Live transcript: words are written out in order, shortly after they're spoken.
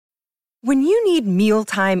When you need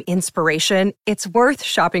mealtime inspiration, it's worth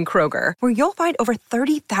shopping Kroger, where you'll find over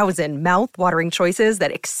 30,000 mouth-watering choices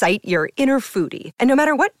that excite your inner foodie. And no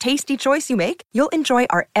matter what tasty choice you make, you'll enjoy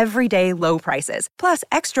our everyday low prices, plus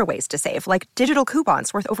extra ways to save, like digital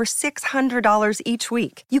coupons worth over $600 each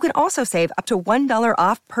week. You can also save up to $1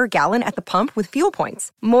 off per gallon at the pump with fuel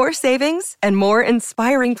points. More savings and more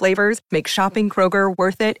inspiring flavors make shopping Kroger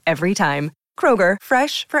worth it every time. Kroger,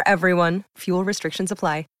 fresh for everyone. Fuel restrictions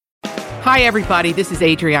apply. Hi, everybody. This is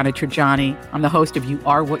Adriana Trajani. I'm the host of You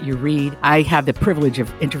Are What You Read. I have the privilege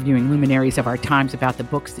of interviewing luminaries of our times about the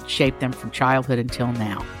books that shaped them from childhood until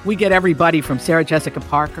now. We get everybody from Sarah Jessica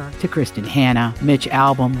Parker to Kristen Hanna, Mitch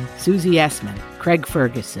Albom, Susie Essman, Craig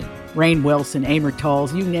Ferguson, Rainn Wilson, Amor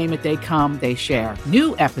Tolls, you name it, they come, they share.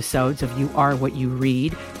 New episodes of You Are What You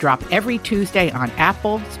Read drop every Tuesday on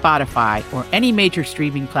Apple, Spotify, or any major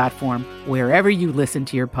streaming platform wherever you listen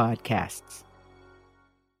to your podcasts.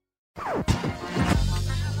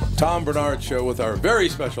 Tom Bernard Show with our very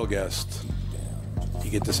special guest. You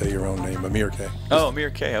get to say your own name, Amir K. Oh, Amir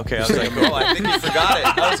K. Okay, I was like, oh, I think you forgot it.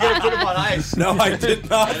 I was going to put him on ice. No, I did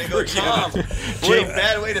not. I didn't go, Tom. What a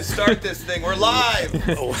bad way to start this thing. We're live.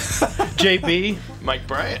 JB, Mike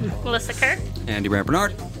Bryant, Melissa Kerr, Andy Brant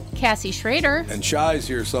Bernard, Cassie Schrader. And Shy's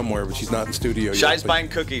here somewhere, but she's not in studio yet. Shy's buying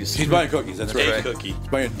cookies. She's buying cookies, that's right. A cookie. She's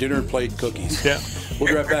buying dinner plate cookies. Yeah. We'll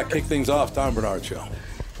be right back, kick things off, Tom Bernard Show.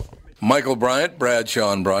 Michael Bryant,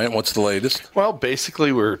 Bradshaw and Bryant, what's the latest? well,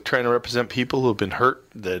 basically, we're trying to represent people who have been hurt,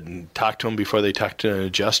 then talk to them before they talk to an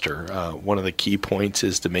adjuster. One of the key points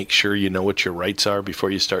is to make sure you know what your rights are before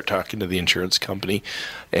you start talking to the insurance company,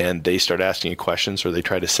 and they start asking you questions or they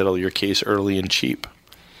try to settle your case early and cheap.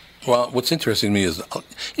 Well, what's interesting to me is,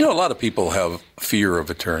 a lot of people have fear of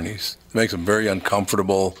attorneys. It makes them very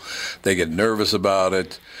uncomfortable. They get nervous about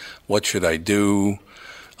it. What should I do?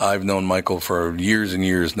 I've known Michael for years and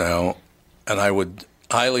years now, and I would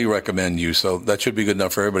highly recommend you. So that should be good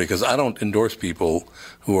enough for everybody, because I don't endorse people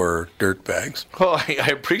who are dirtbags. Well, I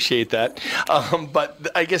appreciate that.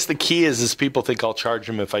 But I guess the key is people think I'll charge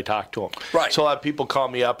them if I talk to them. Right. So a lot of people call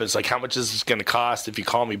me up. It's like, how much is this going to cost if you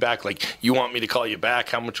call me back? Like, you want me to call you back?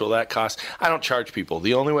 How much will that cost? I don't charge people.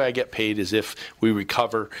 The only way I get paid is if we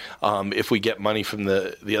recover, if we get money from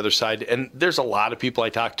the other side. And there's a lot of people I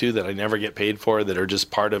talk to that I never get paid for that are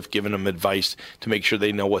just part of giving them advice to make sure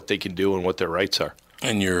they know what they can do and what their rights are.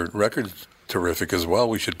 And your record's terrific as well,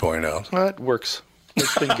 we should point out. Well, it works.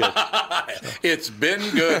 It's been good. It's been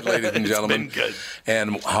good, ladies and gentlemen. It's been good.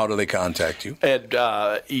 And how do they contact you? And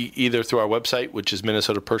either through our website, which is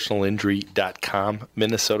minnesotapersonalinjury.com,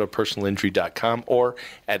 minnesotapersonalinjury.com, or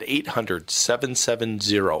at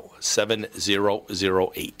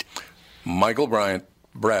 800-770-7008. Michael Bryant,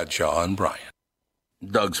 Bradshaw and Bryant.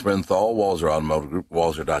 Doug Sprinthal, Walzer Automotive Group,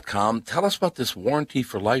 Walzer.com. Tell us about this warranty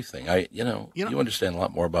for life thing. You understand a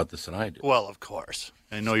lot more about this than I do. Well, of course.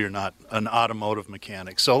 I know you're not an automotive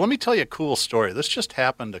mechanic. So let me tell you a cool story. This just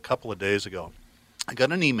happened a couple of days ago. I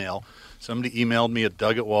got an email. Somebody emailed me at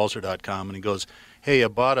doug@walzer.com, and he goes, hey, I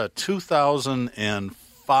bought a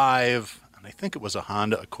 2005, and I think it was a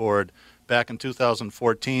Honda Accord, back in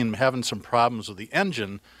 2014. I'm having some problems with the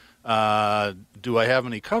engine. Do I have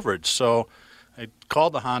any coverage? So I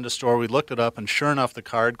called the Honda store, we looked it up, and sure enough, the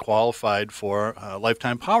card qualified for a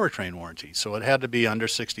lifetime powertrain warranty. So it had to be under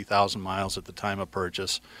 60,000 miles at the time of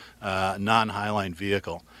purchase, non-Highline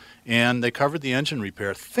vehicle. And they covered the engine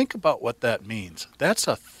repair. Think about what that means. That's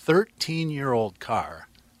a 13-year-old car,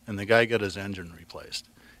 and the guy got his engine replaced.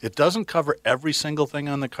 It doesn't cover every single thing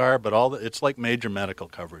on the car, but it's like major medical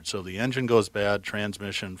coverage. So the engine goes bad,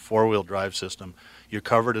 transmission, four-wheel drive system. You're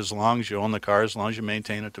covered as long as you own the car, as long as you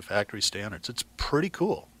maintain it to factory standards. It's pretty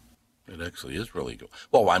cool. It actually is really cool.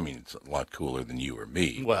 Well, I mean, it's a lot cooler than you or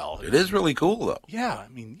me. Well, it is really cool, though. Yeah,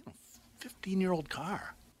 15-year-old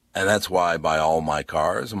car. And that's why I buy all my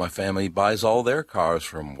cars, and my family buys all their cars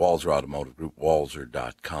from Walzer Automotive Group,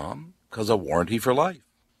 Walzer.com, because of warranty for life.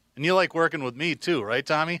 And you like working with me, too, right,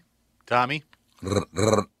 Tommy? Tommy?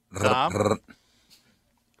 Tom?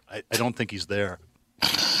 I don't think he's there.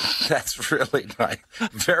 That's really nice.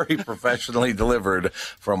 Very professionally delivered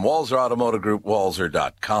from Walzer Automotive Group,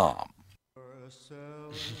 Walzer.com.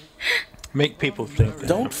 Make people think that.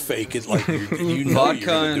 Don't fake it like you know Vodka you're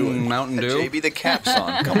gonna do it. and Mountain Dew. JB the Cap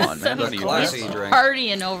song. Come on, man. That's a classy drink.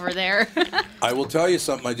 Partying over there. I will tell you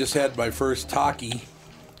something. I just had my first Taki.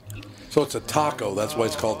 So it's a taco. That's why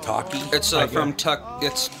it's called Taki. It's from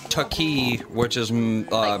it's Taki, which is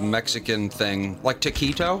Mexican thing, like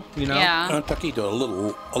taquito, you know? Yeah. Taquito, a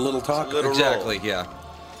little taco. Exactly, yeah.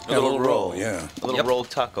 A little roll, yeah. A little rolled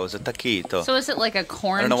tacos, a taquito. So is it like a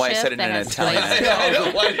corn I don't know why I chip said it in that an has Italian like-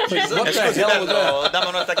 accent. What the hell was that? Dame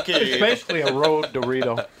una taquito. It's basically a rolled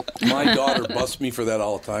Dorito. My daughter busts me for that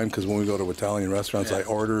all the time because when we go to Italian restaurants, I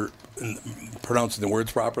order pronouncing the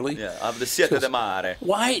words properly. Yeah, of the Siete de Mare.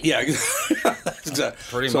 Why? Yeah, exactly.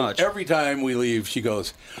 Pretty so much. every time we leave, she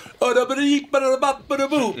goes, Dad.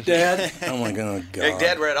 I'm like, oh, God. Hey,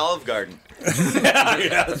 Dad, we're at Olive Garden.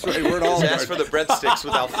 Yeah, that's right. We're at all Just ask for the breadsticks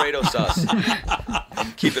with Alfredo sauce.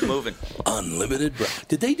 Keep it moving. Unlimited bread.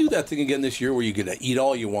 Did they do that thing again this year where you could eat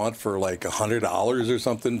all you want for like $100 or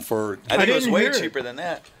something for... I think it was didn't way hear it. cheaper than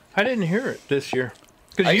that. I didn't hear it this year. I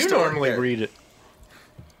Because you used to work normally there. read it.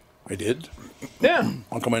 I did? Yeah.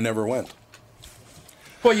 How come I never went?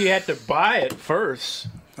 Well, you had to buy it first.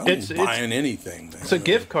 I wasn't buying anything. Man. It's a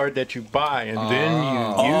gift card that you buy, and then you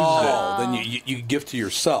use Oh, then you gift to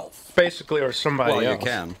yourself. it. Basically, or somebody Well, else. you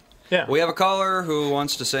can. Yeah. We have a caller who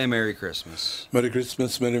wants to say Merry Christmas. Merry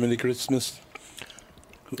Christmas, Merry Christmas.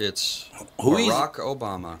 It's Who is- Barack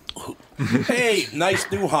Obama. Hey, nice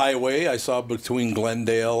new highway I saw between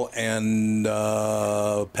Glendale and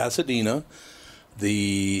Pasadena.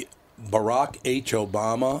 The Barack H.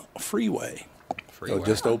 Obama Freeway. So it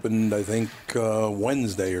just opened, I think,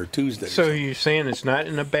 Wednesday or Tuesday. So you're saying it's not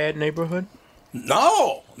in a bad neighborhood?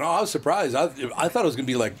 No, I was surprised. I thought it was going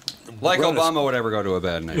to be like run Obama would ever go to a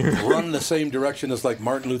bad neighborhood. run the same direction as like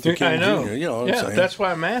Martin Luther King I know. Jr. You know what I'm saying? That's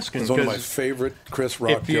why I'm asking. It's one of my 'cause favorite Chris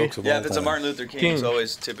Rock if you- jokes of all Yeah, if it's a time. Martin Luther King, it's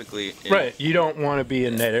always typically... Right, you don't want to be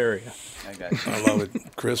in that area. I got you. I love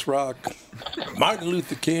it. Chris Rock, Martin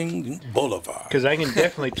Luther King Boulevard. Because I can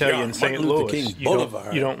definitely tell you Yeah, in St. Martin Luther Louis, King you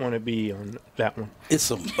Boulevard. don't want to be on that one. It's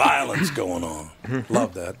some violence going on.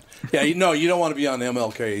 Love that. Yeah, you don't want to be on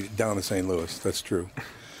MLK down in St. Louis. That's true.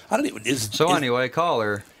 I don't even. Anyway,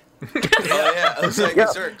 caller. Oh, yeah. I was like,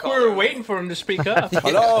 is there a We caller? were waiting for him to speak up.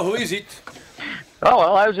 Hello, who is it? Oh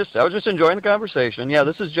well, I was just enjoying the conversation. Yeah,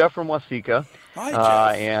 this is Jeff from Waseca. Hi,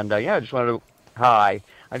 Jeff. And I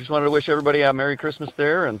just wanted to wish everybody a Merry Christmas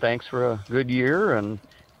there, and thanks for a good year.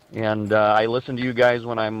 And I listen to you guys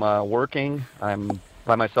when I'm working. I'm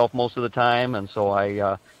by myself most of the time, and so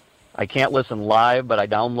I can't listen live, but I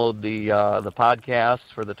download the podcasts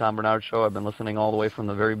for the Tom Bernard Show. I've been listening all the way from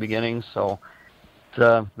the very beginning, so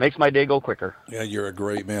it makes my day go quicker. Yeah, you're a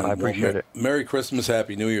great man. I appreciate it. Merry Christmas,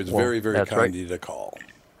 Happy New Year. It's very, very that's kind right. of you to call.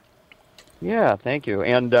 Yeah, thank you.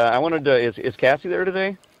 And I wanted to. Is Cassie there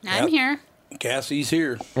today? I'm here. Cassie's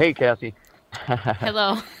here. Hey, Cassie.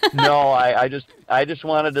 Hello. No, I just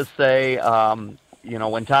wanted to say,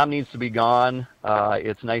 when Tom needs to be gone,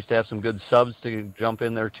 it's nice to have some good subs to jump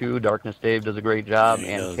in there too. Darkness Dave does a great job, Yeah,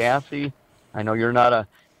 he and does. Cassie, I know you're not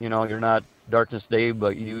Darkness Dave,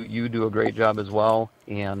 but you do a great job as well.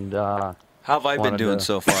 And How have I been wanted doing to-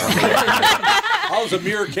 so far? How's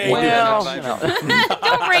Amir K? well, doing?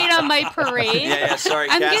 Don't rain on my parade. Yeah, sorry,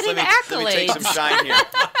 I'm Cass. getting Let me take some accolades. shine here.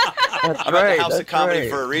 that's I'm right. at the House that's of Comedy right.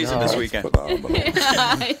 for a reason No, this weekend. Phenomenal.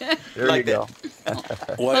 There Like you go.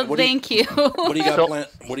 Well, What thank you. do you got So- planned?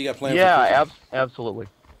 What do you got planned? For Yeah, Christmas? absolutely.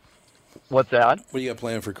 What's that? What do you got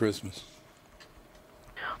planned for Christmas?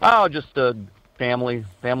 Oh, just family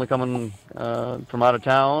coming from out of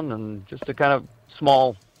town, and just a kind of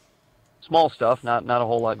small stuff. Not a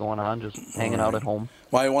whole lot going on. Just hanging out at home.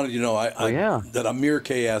 Well, I wanted you to know yeah. that Amir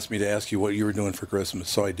K asked me to ask you what you were doing for Christmas,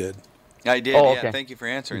 so I did. I did, Oh, yeah. okay. Thank you for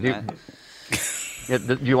answering Do- that. Yeah,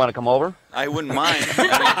 do you want to come over? I wouldn't mind.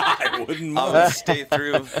 I wouldn't I'll mind. stay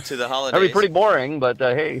through to the holidays. That'd be pretty boring, but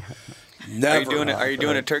hey, Never. Are you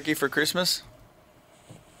doing a turkey for Christmas?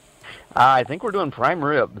 I think we're doing prime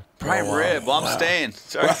rib. Prime rib. Well, I'm staying.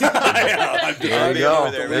 Sorry. There I'll you be go.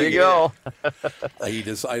 over there There you making go. I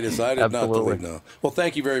decided not to Absolutely. leave now. Well,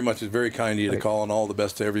 thank you very much. It's very kind of you to call, and all the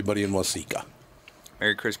best to everybody in Waseca.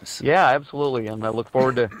 Merry Christmas. Yeah, absolutely, and I look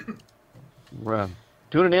forward to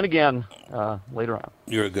tuning in again later on.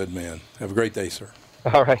 You're a good man. Have a great day, sir.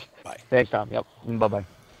 All right. Bye. Thanks, Tom. Yep. Bye-bye.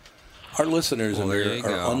 Our listeners Well, in there there you are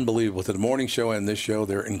go. unbelievable. To the morning show and this show,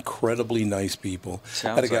 they're incredibly nice people.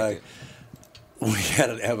 Sounds had a guy. like it. We had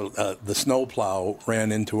to have the snowplow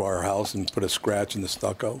ran into our house and put a scratch in the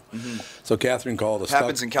stucco. So Catherine called the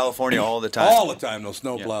Happens in California all the time. All the time. Those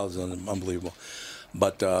snowplows are unbelievable.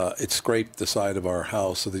 But it scraped the side of our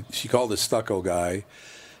house. So she called the stucco guy,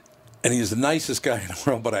 and he's the nicest guy in the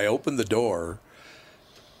world. But I opened the door,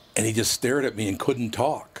 and he just stared at me and couldn't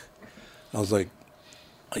talk. I was like,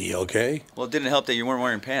 "Are you okay?" Well, it didn't help that you weren't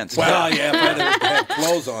wearing pants. Well, yeah, but I had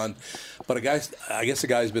clothes on. But I guess the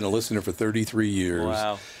guy's been a listener for 33 years.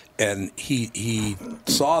 Wow. And he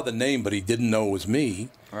saw the name, but he didn't know it was me.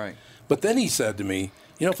 Right. But then he said to me,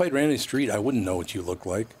 if I ran in the street, I wouldn't know what you look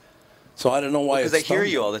like. So I don't know why. Because they hear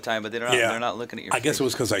you all the time, but they're not looking at your I guess it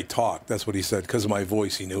was because I talked. That's what he said. Because of my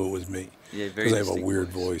voice, he knew it was me. Yeah, very Because I have a distinct weird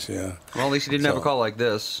voice. Yeah. Well, at least he didn't have a call like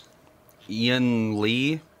this. Ian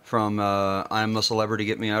Lee from I'm a Celebrity,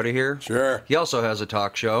 Get Me Out of Here. Sure. He also has a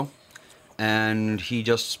talk show. And he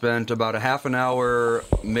just spent about a half an hour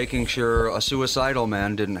making sure a suicidal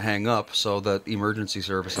man didn't hang up so that emergency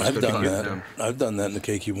services I've could done find that. him. I've done that in the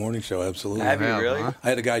KQ Morning Show, absolutely. Have you really? I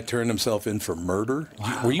had a guy turn himself in for murder.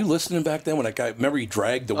 Were you listening back then when that guy, remember he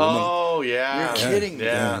dragged the woman? Oh, yeah. You're kidding me.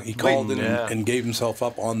 Yeah. He called in and gave himself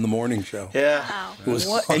up on the morning show. Yeah. Wow. It was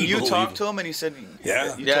And you unbelievable. talked to him, and he said,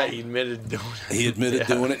 Yeah. Yeah, he admitted doing it. He admitted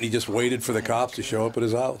doing it, and he just waited for the cops to show up at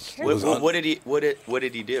his house. It was What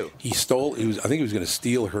did he do? He stole. I think he was going to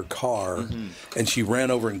steal her car, and she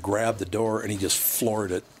ran over and grabbed the door, and he just floored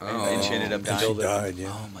it. And she ended up And she dying. died.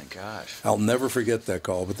 Yeah. Oh my gosh. I'll never forget that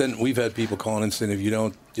call. But then we've had people calling and saying, if you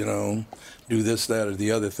don't, do this, that, or the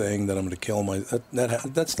other thing, then I'm going to kill my.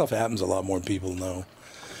 That stuff happens a lot more than people know.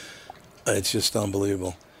 It's just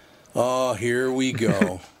unbelievable. Oh, here we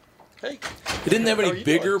go. Hey. You didn't have any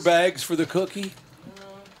bigger bags for the cookie?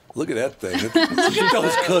 Look at that thing. Look at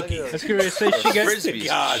those cookies. I was going to say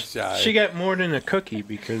Frisbees. she got more than a cookie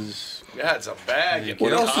because Yeah, it's a bag. And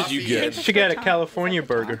What else did coffee you get? and- she got a California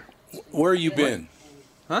burger. Where you been?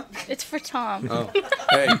 It's for Tom. Oh.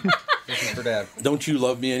 Hey, This is for Dad. don't you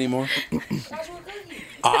love me anymore?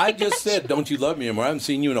 I just said, don't you love me anymore? I haven't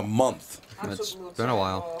seen you in a month. It's been a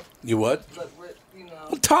while. You what?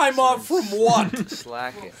 Time off from what?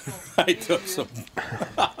 Slack it. I took some.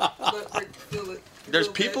 There's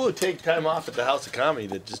people who take time off at the House of Comedy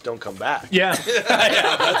that just don't come back. Yeah.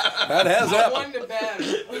 That has happened.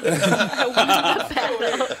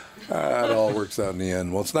 It all works out in the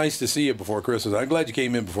end. Well, it's nice to see you before Christmas. I'm glad you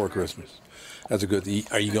came in before Christmas. That's a good.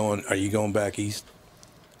 Are you going back east?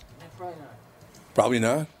 Probably not. Probably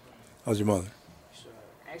not. How's your mother?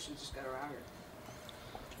 Actually, just got around here.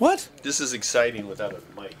 What? This is exciting without a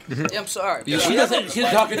mic. Yeah, I'm sorry. She doesn't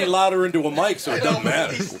talk any louder into a mic, so it doesn't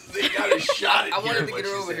matter. They got a shot at I wanted to hearing get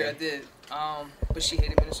her what over she here. I said. did. But she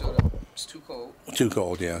hated Minnesota. It's too cold. Too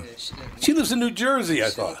cold, yeah. Yeah, she didn't. She lives in New Jersey, I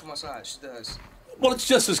She don't thought. come outside. She does. Well, it's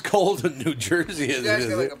just as cold in New Jersey as You it guys is.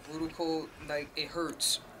 got like a brutal cold. Like it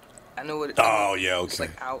hurts. I know what. Oh, yeah, It's okay.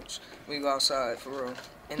 like ouch when you go outside for real.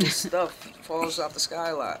 And this stuff falls off the sky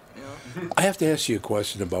a lot. You know. I have to ask you a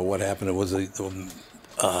question about what happened. It was a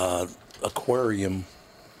aquarium.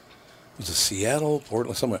 It was a Seattle,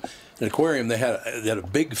 Portland, somewhere. An aquarium. They had a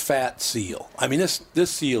big fat seal. I mean, this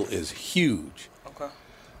seal is huge. Okay.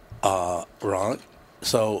 Ron.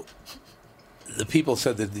 So the people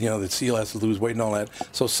said that the seal has to lose weight and all that.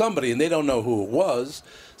 So somebody, and they don't know who it was,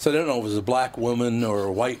 so they don't know if it was a black woman or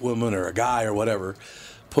a white woman or a guy or whatever,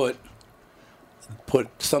 put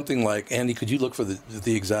something like, Andy, could you look for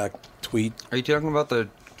the exact tweet? Are you talking about the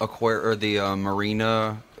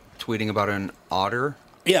marina tweeting about an otter?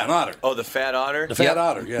 Yeah, an otter. Oh, the fat otter? The fat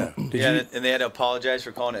otter, yeah. And they had to apologize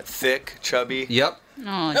for calling it thick, chubby. Yep.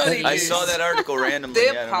 I saw that article randomly. They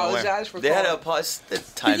I don't know where. apologized for They had to calling- apologize. The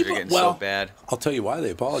times are getting so bad. I'll tell you why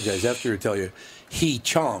they apologized. After I tell you, he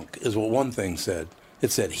chonk is what one thing said.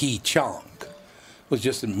 It said he chonk. It was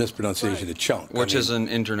just a mispronunciation of chunk. Which is an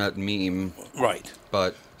internet meme. Right.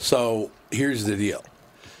 But so here's the deal.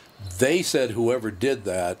 They said whoever did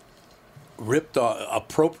that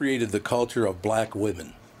appropriated the culture of black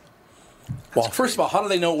women. Well, first of all, how do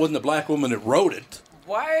they know it wasn't a black woman that wrote it?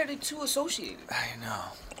 Why are they two associated? I know.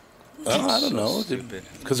 Well, I don't know.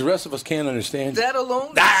 Because the rest of us can't understand. That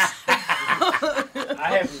alone. I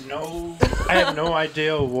have no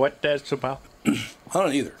idea what that's about. I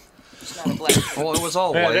don't either. It's not a black. Well, it was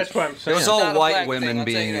all Yeah, white. that's what I'm saying. It was It's not all a white black women thing, I'll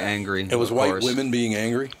tell being you that. angry. It was of white course. women being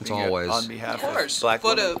angry. It's always. On behalf Of course. of black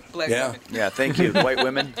For women. the black Yeah. women. Yeah, thank you, white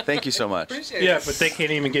women. Thank you so much. Appreciate Yeah, it. but they can't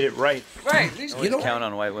even get it right. Right. These Always count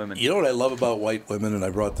on white women. You know what I love about white women, and I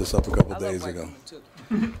brought this up a couple I love days white ago. women too.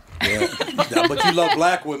 Yeah. Yeah, but you love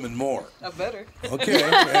black women more. I better. Okay,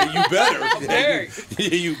 yeah, you better. Married.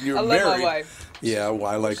 You're I love married. my wife. Yeah, well,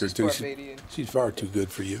 I like her She's too. part Canadian. She's far too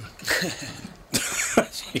good for you.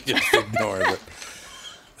 She just ignores it.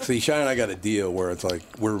 See, Shine, I got a deal where it's like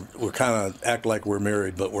we're kind of act like we're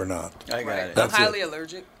married, but we're not. I got Right. it. I'm That's highly it.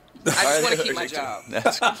 allergic. I just want to keep my job.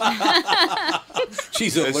 That's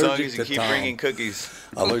She's as long allergic as you to keep Tom. bringing cookies.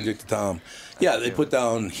 Allergic to Tom. Yeah, they put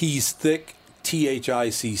down he's thick,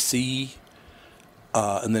 THICC,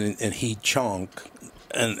 and then and he chonk,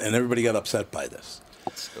 and everybody got upset by this.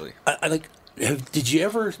 It's silly. I like. Did you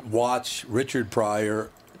ever watch Richard Pryor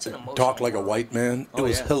It's an emotional talk like a word. white man? It Oh,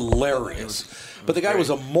 was yeah. hilarious. But the guy was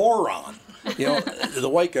a moron. You know, the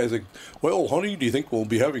white guy's like, well, honey, do you think we'll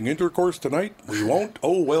be having intercourse tonight? We won't?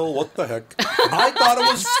 Oh, well, what the heck? I thought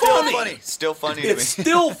it was funny. Still funny to It's me.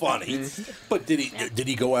 still funny. But did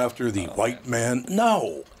he go after the white man?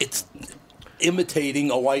 No. It's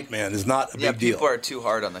imitating a white man is not a Yeah, big deal. people are too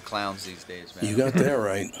hard on the clowns these days, man. You got that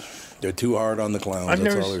right. They're too hard on the clowns. I've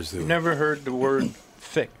That's all there's to it. never heard the word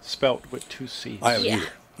thick spelt with 2 C's. I haven't either.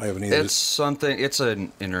 I haven't either. It's something. It's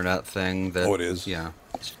an internet thing. That, Oh, it is? Yeah.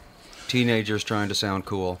 Teenagers trying to sound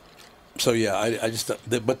cool. So yeah, I just.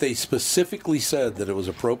 But they specifically said that it was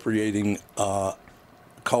appropriating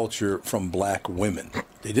culture from black women.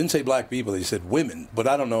 They didn't say black people. They said women. But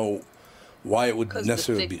I don't know why it would Because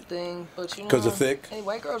necessarily of the thick be. thing, but you know, Because of thick. Hey,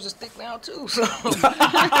 white girls is thick now too. So.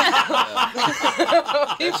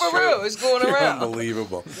 Be for real, it's going around.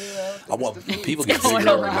 Unbelievable. I want people get going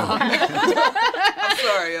bigger. around. I'm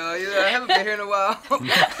sorry, y'all. I haven't been here in a while.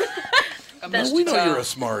 Well, we know you're a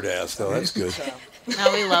smart ass, though. That's good.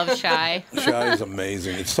 Oh, we love Shy. Shy is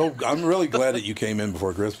amazing. It's so. I'm really glad that you came in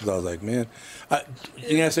before Christmas. I was like, man, you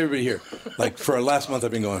can ask everybody here. Like for the last month,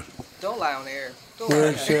 I've been going. Don't lie on the air.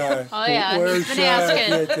 Where's Shy? Oh, yeah. Where's He's been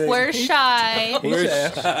asking, where's Shy? Where's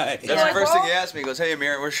Shy? That's the first thing he asked me. He goes, "Hey,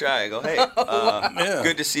 Amir, we're Shy." I go, "Hey, Yeah.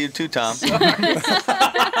 good to see you too, Tom."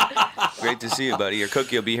 Great to see you, buddy. Your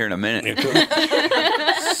cookie will be here in a minute. Look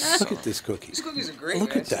at this cookie. These cookies are great. Look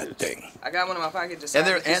man. at that thing. I got one in my pocket. Just And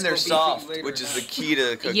they're soft, which is the key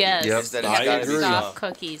to cookies. Yes. Is that I it's gotta be agree. Soft soft.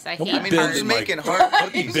 cookies. I Don't hate be them. I'm just making hard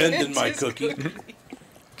cookies. Bending my cookie.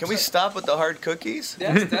 Can we stop with the hard cookies?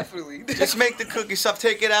 Yes, definitely. Just make the cookie soft.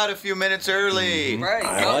 Take it out a few minutes early. Right.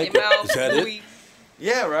 I Melt like your it. mouth, Is that it? gooey.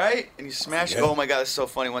 Yeah, right? And you smash it. Yeah. Oh my God, that's so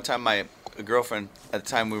funny. One time my girlfriend, at the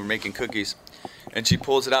time we were making cookies, and she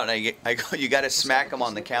pulls it out and I go, you got to smack them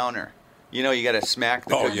on the counter. You know, you got to smack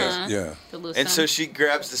the Oh cookies. yes, yeah. To lose And so them. she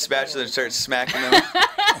grabs the spatula and starts smacking them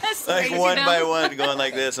like one by one, going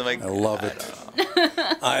like this. I'm like, I love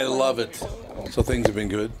it. I love it. So things have been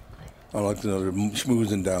good. I like to know they're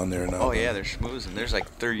schmoozing down there now. oh yeah, they're schmoozing. There's like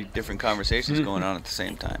 30 different conversations going on at the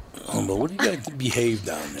same time. Oh, but what do you got to behave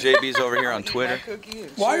down there? JB's over here on Twitter.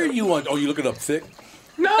 Why are you on? Oh, you looking up thick?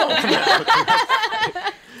 No.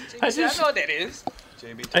 I just- know what that is.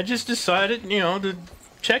 I just decided, to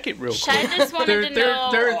check it real Shy quick. just wanted to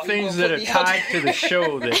know. There Oh, are you things gonna that are put me out tied to the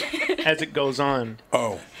show that, as it goes on,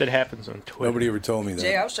 Oh, that happens on Twitter. nobody ever told me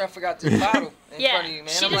Jay, I that. was trying to figure out this bottle in Yeah, front of you, man.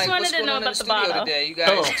 she I'm just like, wanted what's to going know on in about the the studio bottle. today? You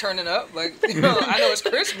guys turning up? Like, I know it's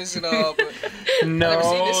Christmas and all, but No, never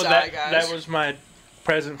seen this side, that guys. was my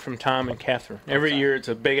present from Tom and Catherine. Every year it's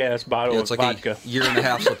a big ass bottle Yeah, of it's like vodka. a year and a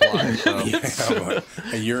half supply. So. Yeah,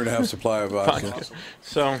 a year and a half supply of vodka. Vodka.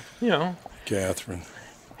 So, Catherine.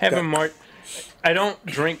 having Mart. I don't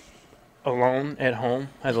drink alone at home.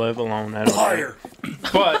 I live alone. I don't Liar.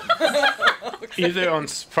 But either on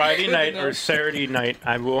Friday night or Saturday night,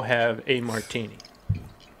 I will have a martini.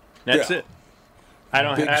 That's Yeah. it. I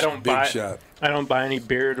don't. Big- I don't big buy. shot. I don't buy any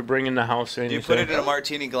beer to bring in the house or Do anything. you put it in a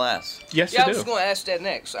martini glass? Yes, yeah, I you was do. going to ask that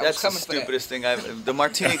next. I That's was the coming for that. stupidest thing I've. The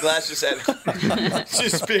martini glass just had.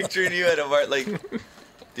 Just picturing you at a bar like.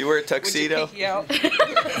 Do you wear a With your tuxedo? pinky out. Like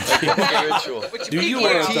a ritual. With your Do you pinky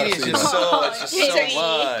wear a out. Martini is tuxedo? just so. It's just so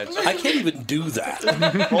much. I can't even do that.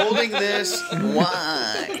 Holding this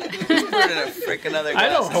wine. Just put it in a freaking other glass. I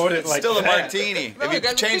don't hold it It's like still a that. martini. No, If you it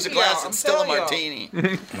got change the pinky glass, out, I'm it's still a telling y'all. martini.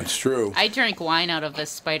 That's true. I drink wine out of a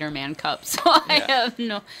Spider-Man cup, so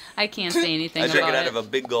I can't say anything I drink about it out of a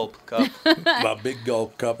big gulp cup. A big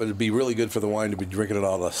gulp cup. It'd be really good for the wine to be drinking it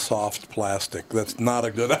out of soft plastic. That's not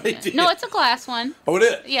a good idea. No, it's a glass one. Oh, it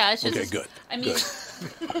is? Yeah, it's just. Okay, good. I mean,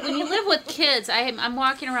 when you live with kids, I'm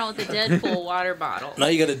walking around with a Deadpool water bottle. Now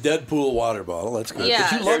you got a Deadpool water bottle. That's good. Yeah.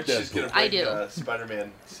 But you love Deadpool. I do.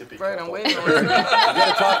 Spider-Man sippy Right, cup. I'm waiting on You it.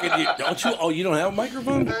 gotta talk. Don't you? Oh, you don't have a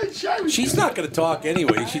microphone? She's not gonna talk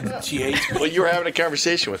anyway. She hates me. Well, you were having a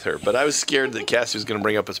conversation with her, but I was scared that Cassie was going to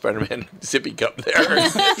bring up a Spider-Man sippy cup there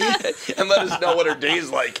and let us know what her day's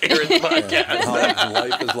like here in the podcast. How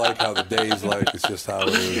life is like, how the day's like. It's just how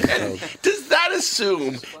it is. So, Does that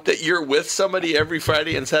assume that you're with somebody every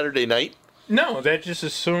Friday and Saturday night? No, that just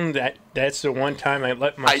assumed that that's the one time I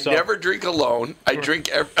let I myself. never drink alone. I drink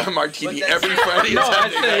a martini But that's- every Friday and No, I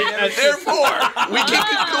Saturday say- night. I say- Therefore, we can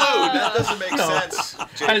conclude That doesn't make No. sense,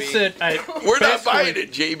 JB. I said we're not basically, buying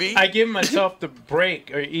it, JB. I give myself the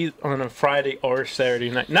break on a Friday or Saturday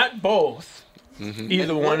night. Not both.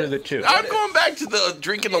 Either one of the two. I'm going back to the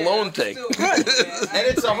drinking alone thing. And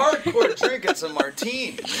it's a hardcore drink. It's a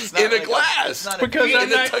martini. It's not In a like glass. It's not Because a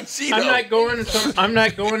I'm a not, tuxedo. I'm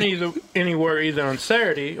not going anywhere either on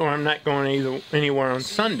Saturday or I'm not going anywhere on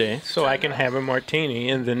Sunday, so I can have a martini,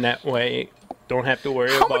 and then that way Don't have to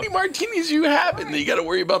worry How about. many martinis you having that you got to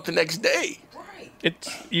worry about the next day?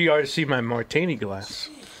 You ought to see my martini glass.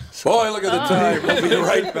 Boy, look at the time. We'll be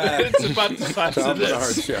right back. It's about the size Tom of this.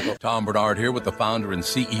 Bernard Show. Tom Bernard here with the founder and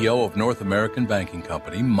CEO of North American Banking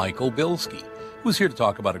Company, Michael Bilski, who's here to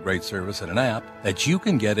talk about a great service and an app that you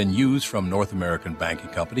can get and use from North American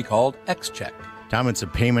Banking Company called XCheck. Tom, it's a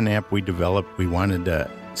payment app we developed. We wanted a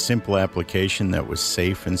simple application that was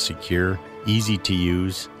safe and secure, easy to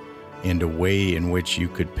use, and a way in which you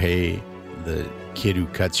could pay the kid who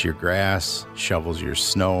cuts your grass, shovels your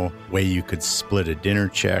snow, way you could split a dinner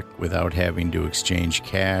check without having to exchange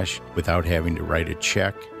cash, without having to write a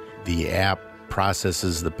check. The app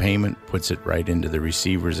processes the payment, puts it right into the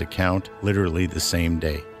receiver's account, literally the same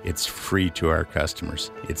day. It's free to our customers.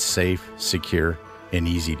 It's safe, secure, and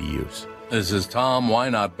easy to use. This is Tom. Why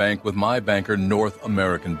not bank with my banker, North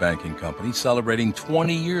American Banking Company, celebrating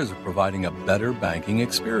 20 years of providing a better banking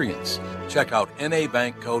experience. Check out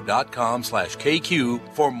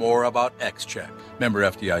nabankco.com/KQ for more about XCheck. Member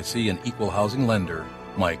FDIC, an equal housing lender.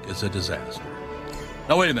 Mike is a disaster.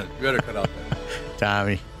 Now, wait a minute. You better cut out that.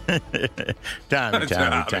 Tommy.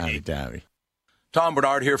 Tom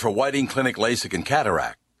Bernard here for Whiting Clinic LASIK and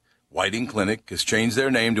Cataract. Whiting Clinic has changed their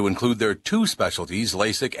name to include their two specialties,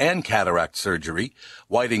 LASIK and cataract surgery.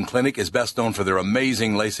 Whiting Clinic is best known for their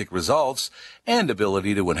amazing LASIK results and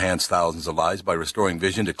ability to enhance thousands of lives by restoring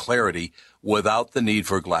vision to clarity without the need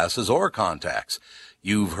for glasses or contacts.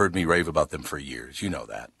 You've heard me rave about them for years. You know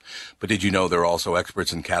that. But did you know they're also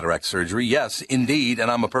experts in cataract surgery? Yes, indeed, and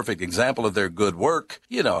I'm a perfect example of their good work.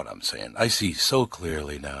 You know what I'm saying. I see so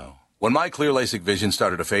clearly now. When my clear LASIK vision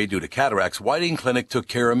started to fade due to cataracts, Whiting Clinic took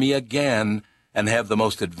care of me again and have the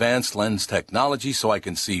most advanced lens technology so I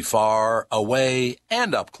can see far, away,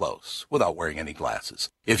 and up close without wearing any glasses.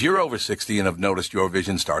 If you're over 60 and have noticed your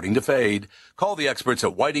vision starting to fade, call the experts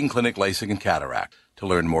at Whiting Clinic LASIK and Cataract to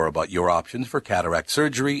learn more about your options for cataract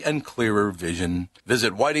surgery and clearer vision.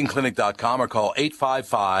 Visit whitingclinic.com or call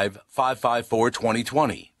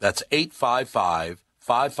 855-554-2020. That's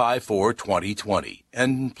 855-554-2020.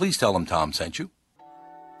 And please tell them Tom sent you.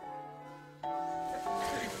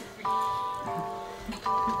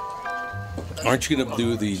 Aren't you going to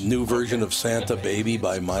do the new version of Santa Baby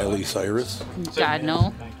by Miley Cyrus? God,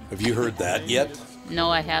 no. Have you heard that yet? No,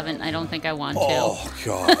 I haven't. I don't think I want to. Oh,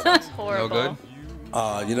 God. That's horrible. No good?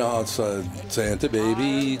 You know how it's Santa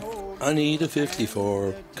Baby, I need a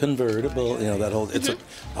 54 convertible. You know, that whole, it's a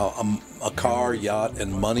car, yacht,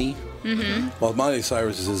 and money. Mm-hmm. Well, Miley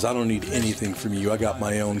Cyrus says, I don't need anything from you. I got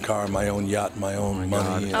my own car, my own yacht, my own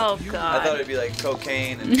money. Oh, God. I thought it'd be like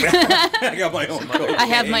cocaine. And I got my own cocaine. I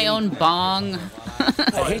have my own bong.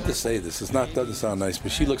 I hate to say this. Doesn't sound nice,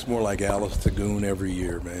 but she looks more like Alice Tagoon every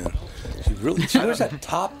year, man. She wears that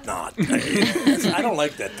top knot. I don't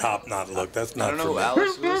like that top knot look. That's not. I don't know who for me.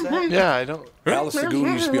 Alice was that. Yeah, I don't. Alice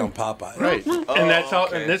Tagoon used to be on Popeye. Right. And that's how.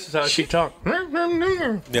 And this is how she talked.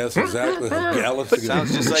 Yes, exactly. Alice Tagoon.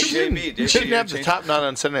 Sounds just like JB. She didn't have the top knot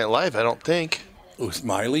on Saturday Night Live, I don't think. Oh,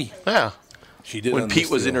 Miley? Yeah. She did. When Pete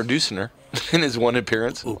was introducing her in his one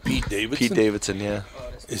appearance. Oh, Pete Davidson? Pete Davidson, yeah.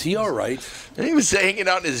 Is he all right? And he was hanging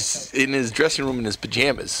out in his dressing room in his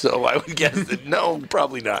pajamas, so I would guess that no,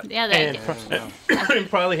 probably not. Yeah, And he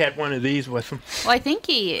probably had one of these with him. Well, I think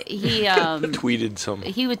he tweeted some.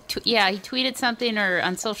 He would, he tweeted something or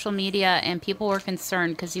on social media, and people were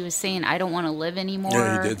concerned because he was saying, "I don't want to live anymore,"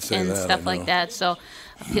 Yeah, he did say and that, stuff I like know. that. So,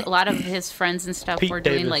 a lot of his friends and stuff Pete were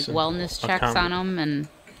doing Davidson, like wellness checks comedy. on him and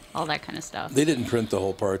all that kind of stuff. They didn't print the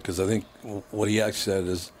whole part because I think what he actually said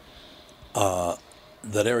is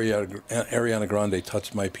that Ariana Grande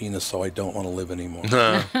touched my penis, so I don't want to live anymore.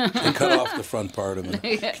 They cut off the front part of it.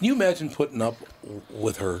 Can you imagine putting up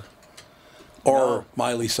with her? Or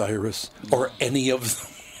Miley Cyrus? Or any of them?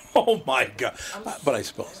 Oh, my God. But I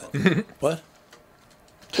suppose that. What?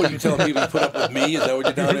 What are you telling people to put up with me? Is that what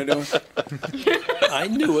you're down there doing? I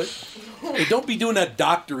knew it. Hey, don't be doing that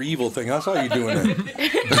Dr. Evil thing. I saw you doing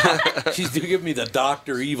that. She's giving me the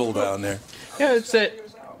Dr. Evil down there. Yeah, it's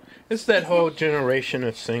that whole generation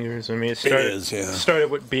of singers. I mean, it started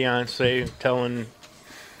with Beyonce telling.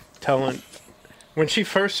 When she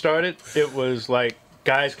first started, it was like,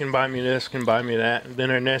 guys can buy me this, can buy me that. And then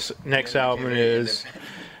her next album is,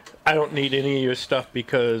 I don't need any of your stuff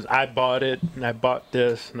because I bought it, and I bought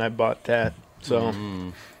this, and I bought that. So,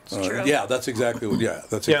 yeah, that's exactly what. Yeah,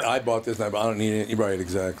 that's it. I bought this, and I don't need it. You're right,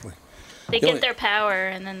 exactly. They get their power,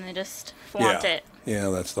 and then they just flaunt it. Yeah,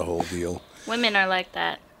 that's the whole deal. Women are like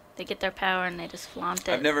that. They get their power, and they just flaunt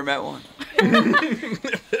it. I've never met one.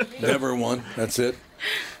 Never one. That's it.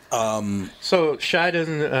 So Shy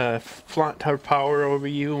doesn't flaunt her power over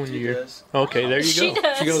you when you're. Does. Okay, there you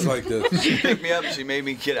go. She goes like this. She picked me up. She made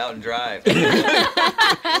me get out and drive.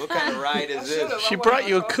 What kind of ride is this? She brought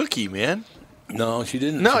you a cookie, man. No, she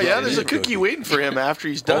didn't. No, She yeah, brought there's me a cookie waiting for him after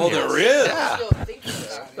he's done. Oh, here. there is? Yeah.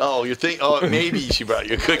 Oh, you think? Oh, maybe she brought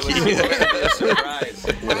you a cookie. Surprise.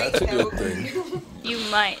 Well, that's a good thing. You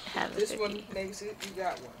might have This a one cookie. makes it. You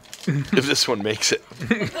got one. If this one makes it.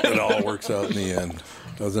 It all works out in the end,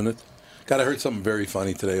 doesn't it? God, I heard something very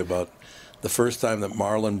funny today about the first time that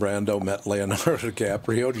Marlon Brando met Leonardo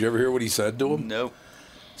DiCaprio. Did you ever hear what he said to him? Nope.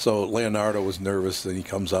 So Leonardo was nervous, and he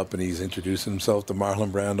comes up and he's introducing himself to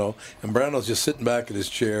Marlon Brando. And Brando's just sitting back in his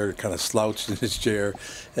chair, kind of slouched in his chair.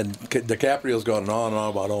 And DiCaprio's going on and on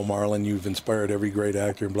about, oh, Marlon, you've inspired every great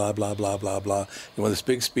actor, and blah, blah, blah, blah, blah. And with this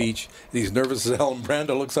big speech, and he's nervous as hell. And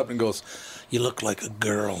Brando looks up and goes, you look like a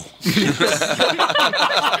girl. That's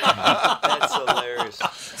hilarious.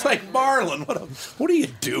 It's like, Marlon, what are you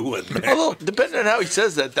doing, man? Although, depending on how he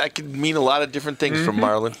says that, that could mean a lot of different things from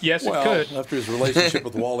Marlon. Yes, Well, it could. after his relationship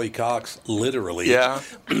with Wally Cox, literally. Yeah.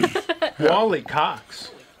 Wally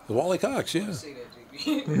Cox. Wally Cox, yeah.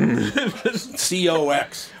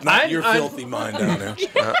 C-O-X. Not your filthy mind down there.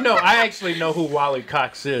 No, I actually know who Wally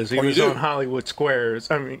Cox is. He Oh, you was do? on Hollywood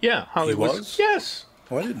Squares. I mean, yeah, Hollywood. was? Yes.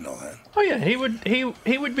 Oh, I didn't know that. Oh yeah, he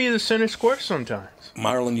would be the center square sometimes.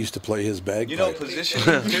 Marlon used to play his bagpipe. You know position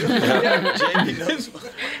too? Jamie knows.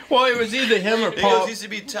 Well, it was either him or He Paul. goes, used to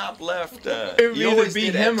be top left. It would he either always be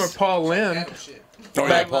did him X. or Paul Lynn. Oh,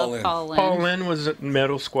 yeah, Paul Lynn. Paul Lynn was at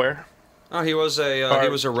middle square. Oh, he was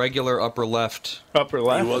a regular upper left. Upper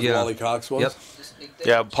left. He was Yeah. Wally Cox was? Yep.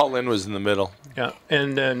 Yeah, Paul Lynn was in the middle. Yeah,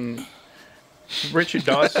 and then Richard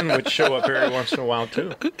Dawson would show up every once in a while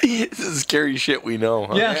too. This is scary shit we know,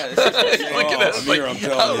 huh? Yeah. Yeah, this is Look at us. Amir, I'm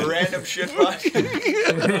telling you. random shit.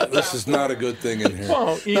 Podcast. This is not a good thing in here.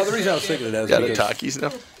 Well, No, the reason I was thinking of that is Got the because talkies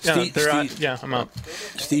now? Yeah, Steve, they're out. Steve, Yeah, I'm out.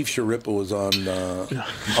 Steve Sharippa was on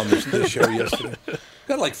the show yesterday.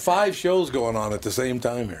 Got like 5 shows going on at the same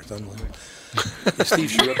time here. It's unbelievable. Steve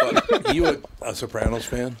Sharippa, you a Sopranos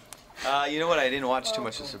fan? You know what? I didn't watch too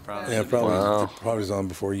much of Sopranos. Yeah, probably was on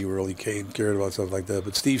before you really cared about stuff like that.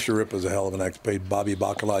 But Steve Sharippa is a hell of an actor. Played Bobby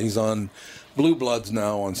Bacala. He's on Blue Bloods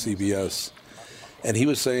now on CBS, and he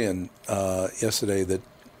was saying yesterday that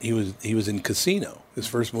he was in Casino. His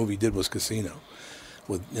first movie he did was Casino,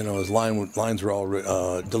 with his lines were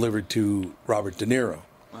all delivered to Robert De Niro.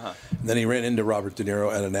 Uh-huh. And then he ran into Robert De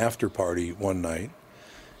Niro at an after party one night.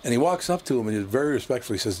 And he walks up to him and he very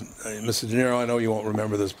respectfully says, Mr. De Niro, I know you won't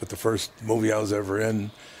remember this, but the first movie I was ever in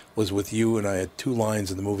was with you, and I had 2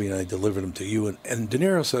 lines in the movie, and I delivered them to you. And De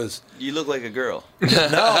Niro says, You look like a girl. no,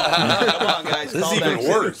 Come on, guys. this is calm even down.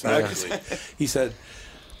 worse, actually. He said,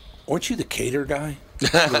 aren't you the cater guy? He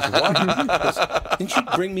goes, what? He goes, didn't you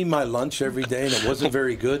bring me my lunch every day, and it wasn't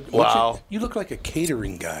very good? Wow. You look like a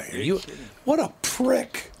catering guy. What a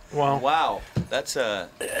prick. Wow. That's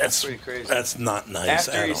pretty crazy. That's not nice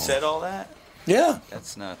After at he all. said all that? Yeah.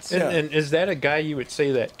 That's nuts. And is that a guy you would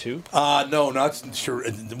say that to? No, not sure.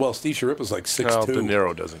 Well, Steve Sharippa's like 6'2". Well, De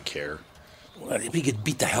Niro doesn't care. Well, if he could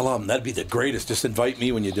beat the hell out of him, that'd be the greatest. Just invite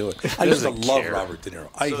me when you do it. I used to Doesn't love care. Robert De Niro.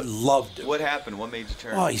 I So, loved him. What happened? What made you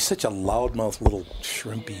turn? Oh, he's such a loudmouth little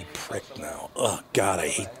shrimpy prick now. Oh God,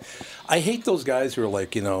 I hate those guys who are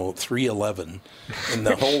like 3'11", and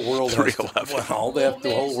the whole world has to,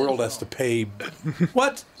 the whole world has to pay.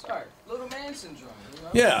 What? Sorry, little man syndrome. You know?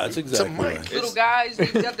 Yeah, that's exactly right. Little guys, they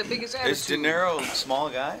got the biggest attitude. Is De Niro a small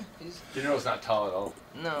guy? De Niro's not tall at all.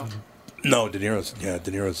 No. No, De Niro's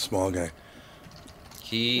a small guy.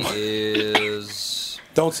 He is.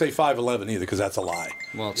 Don't say 5'11" either, because that's a lie.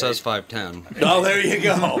 Well, it says 5'10". Oh, there you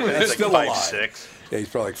go. That's It's still like a lie. 5'6". Yeah, he's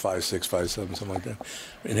probably like 5'6", 5'7", something like that.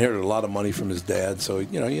 Inherited a lot of money from his dad, so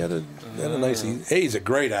he had a nice. He's a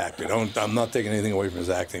great actor. I'm not taking anything away from his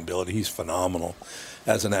acting ability. He's phenomenal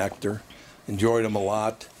as an actor. Enjoyed him a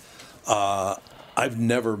lot. I've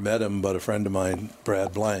never met him, but a friend of mine,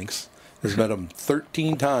 Brad Blanks, has met him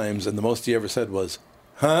 13 times, and the most he ever said was,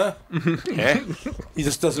 "Huh?" He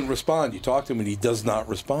just doesn't respond. You talk to him, and he does not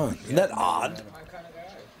respond. Isn't that odd?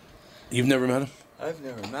 You've never met him? I've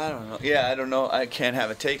never met. I don't know. Yeah, I don't know. I can't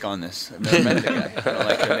have a take on this. I've never met the guy. I don't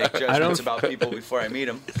like to make judgments about people before I meet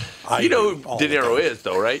them. You know who De Niro is,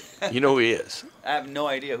 though, right? You know who he is. I have no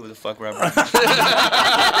idea who the fuck Robert is.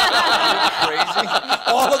 Crazy.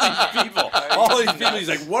 All of these people. He's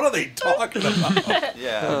like, what are they talking about?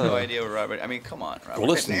 Yeah, I have no idea what Robert. I mean, come on, Robert. Well,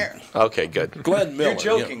 listen. De Niro. Okay, good. Glenn Miller. You're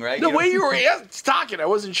joking, right? The You way you were talking, I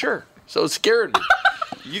wasn't sure. So it scared me.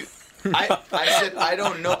 I said I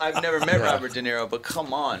don't know. I've never met Robert De Niro, but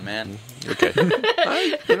come on, man. Okay.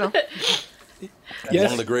 Yes.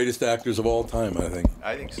 One of the greatest actors of all time, I think.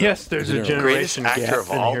 I think so. Yes, there's a Greatest generation actor gap of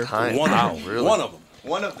in all here. time. One Wow, of them. really? One of them.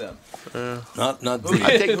 One of them. Not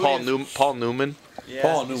I take Paul Newman. Yeah,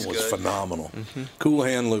 Paul Newman he's was good. phenomenal. Cool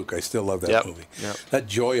Hand Luke. I still love that movie. Yep. That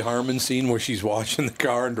Joy Harmon scene where she's washing the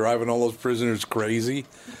car and driving all those prisoners crazy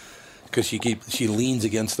because she leans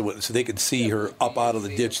against the window so they could see her up out of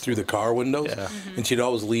the ditch through the car windows. Yeah. And she'd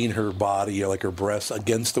always lean her body, like her breasts,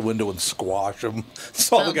 against the window and squash them.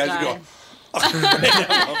 So all the guys would go, they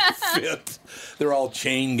have a fit. They're all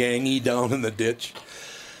chain gangy down in the ditch.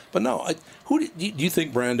 But no, do you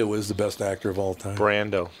think Brando is the best actor of all time?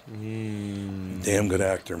 Brando. Damn good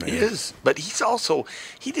actor, man. He is. But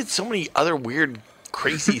he did so many other weird,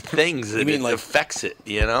 crazy things that it affects it,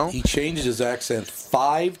 you know? He changed his accent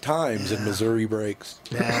 5 times in Missouri Breaks.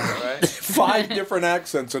 Yeah. 5 different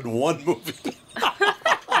accents in one movie.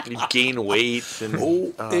 He gained weight. And,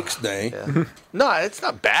 Ixnay. Yeah. No, it's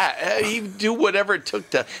not bad. He'd do whatever it took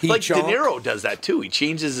to... De Niro does that, too. He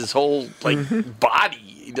changes his whole, body.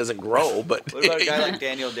 He doesn't grow, but... What about a guy like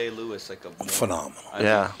Daniel Day-Lewis?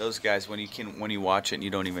 Phenomenal. Those guys, when you watch it and you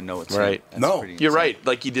don't even know it's right. him. That's pretty You're insane. right.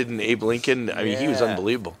 Like he did in Abe Lincoln. I mean, he was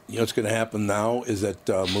unbelievable. You know what's going to happen now is that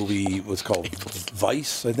movie was called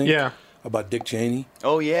Vice, I think? Yeah. About Dick Cheney.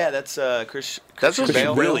 Oh, yeah, that's Chris That's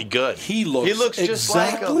Bale. really good. He looks just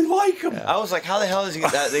exactly like him. I was like, how the hell is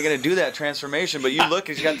they going to do that transformation? But you look,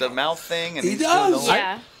 he's got the mouth thing. And He he's does. doing the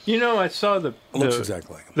whole- I saw the looks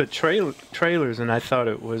exactly like him. the trailers, and I thought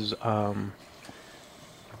it was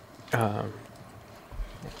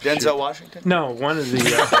Denzel Washington? No, one of the.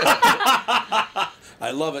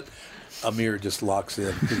 I love it. Amir just locks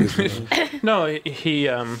in. No,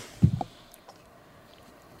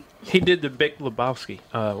 he did the Big Lebowski.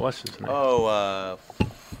 What's his name?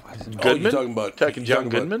 Goodman? You're talking about John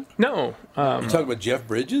Goodman? No. You talking about Jeff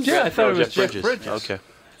Bridges? Yeah, I thought it was Jeff Bridges. Okay.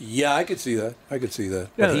 Yeah, I could see that. Yeah,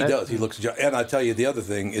 But he does. He looks. And I tell you, the other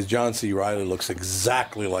thing is John C. Reilly looks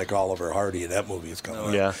exactly like Oliver Hardy in that movie. It's coming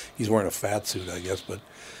out. Yeah. He's wearing a fat suit, I guess, but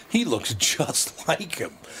he looks just like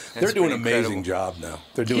him. They're That's doing an pretty amazing job now.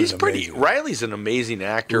 They're doing He's an pretty. amazing. Riley's an amazing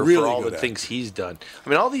actor Really for all the good things he's done. I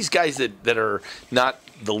mean, all these guys that are not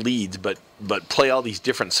the leads, but play all these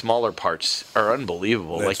different smaller parts are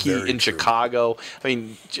unbelievable. That's like he very in true. Chicago. I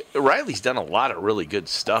mean, Riley's done a lot of really good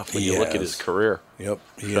stuff when you look at his career. Yep,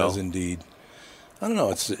 he has indeed. I don't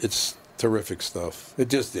know. It's terrific stuff. It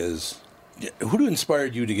just is. Who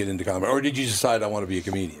inspired you to get into comedy, or did you decide I want to be a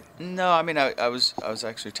comedian? No, I mean, I was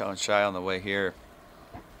actually telling Shai on the way here.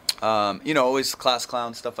 Always class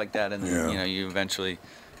clown, stuff like that, and then, you eventually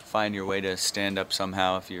find your way to stand up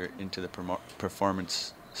somehow if you're into the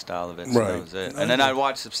performance style of it. So that was it. And then I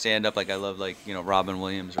watched some stand up, like I love Robin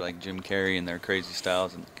Williams or like Jim Carrey and their crazy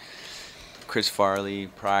styles, and Chris Farley,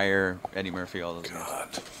 Pryor, Eddie Murphy, all those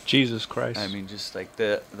guys. Jesus Christ. I mean, just like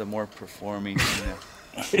the more performing.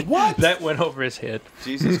 What? That went over his head.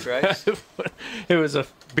 Jesus Christ. It was a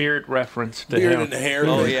beard reference to Beard him. and hair.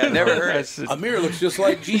 Oh, yeah, never heard it. Amir looks just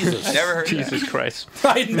like Jesus. Never heard Jesus that. Christ.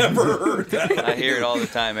 I never heard that. I hear it all the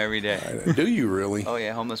time, every day. Do you really? Oh,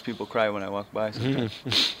 yeah, homeless people cry when I walk by sometimes.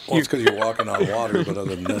 Well, it's because you're walking on water, but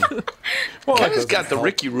other than that. Well, kind of got the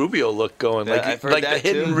Ricky Rubio look going, Yeah, I've heard like the that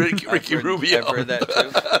hidden too. Ricky Rubio. I've heard that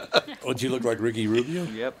too. Would you look like Ricky Rubio?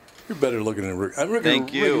 Yep. You're better looking than Ricky.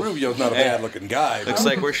 Thank you. Ricky Rubio's not a Hey. bad-looking guy. Looks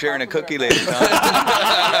like we're sharing a cookie later, Tom.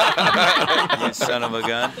 You son of a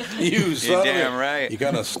gun. You son You're of damn a- right. You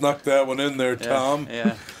kind of snuck that one in there, Tom.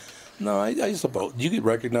 Yeah. No, I suppose. Do you get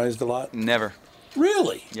recognized a lot? Never.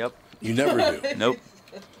 Really? Yep. You never do. Nope.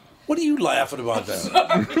 What are you laughing about that?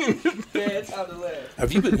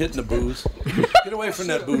 Have you been hitting the booze? Get away from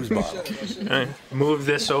that booze bottle. Move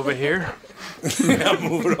this over here. Yeah,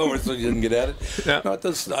 move it over so you didn't get at it. Yeah. No, it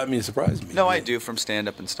does. I mean, it surprised me. No, I do from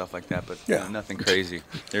stand-up and stuff like that, but nothing crazy.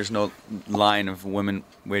 There's no line of women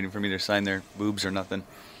waiting for me to sign their boobs or nothing.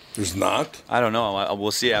 There's not? I don't know.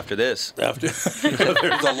 We'll see after this. After there's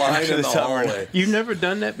a line in the hallway. You've never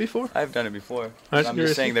done that before? I've done it before. That's I'm interesting.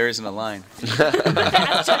 just saying there isn't a line.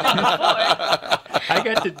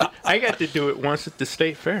 I got to do it once at the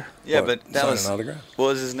state fair. Yeah, What, but that sign was. an autograph? What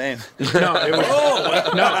was his name? No, it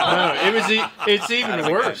was no. It was. It's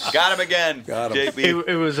even worse. Got him again. Got him. JB.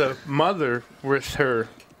 It was a mother with her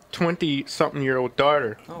 20-something-year-old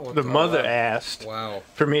daughter. The mother asked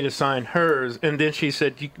for me to sign hers, and then she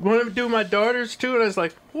said, "You want to do my daughter's too?" And I was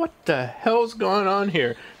like, "What the hell's going on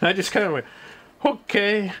here?" And I just kind of went,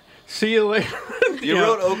 "Okay, see you later." You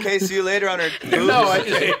wrote "Okay, see you later" on her boobs. No, I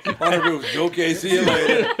just On the roof. Okay, see you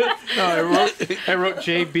later. I wrote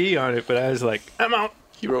JB on it, but I was like, "I'm out."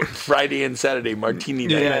 He wrote Friday and Saturday martini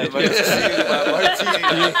night. Yeah,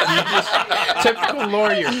 typical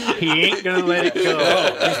lawyer. He ain't gonna let it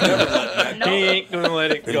go. He's never letting that go. He ain't gonna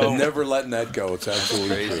let it He's go. never letting that go. It's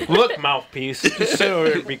absolutely true. Look, mouthpiece, just sit over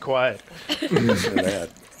there and be quiet. Listen to that.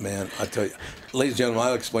 Man, I tell you, ladies and gentlemen,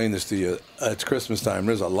 I'll explain this to you. It's Christmas time.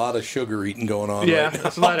 There's a lot of sugar eating going on Yeah, right now.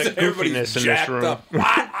 there's a lot of Everybody's goofiness in this jacked room. up.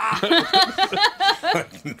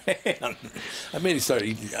 Man, I made it start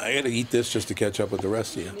eating. I got to eat this just to catch up with the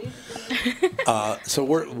rest of you. So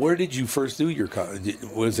where did you first do your college?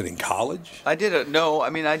 Was it in college? I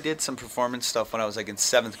did some performance stuff when I was like in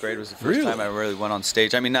 7th grade. Was the first Really? time I really went on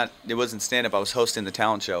stage. I mean, it wasn't stand-up. I was hosting the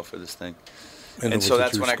talent show for this thing. And And was so it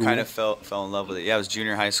that's your when I kind of school? fell in love with it. Yeah, it was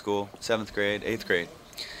junior high school, 7th grade, 8th grade.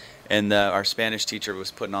 And our Spanish teacher was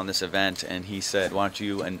putting on this event, and he said, why don't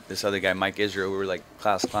you and this other guy, Mike Israel, we were like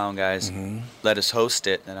class clown guys, let us host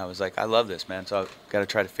it. And I was like, I love this, man. So I've got to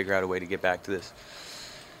try to figure out a way to get back to this.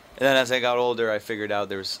 And then as I got older, I figured out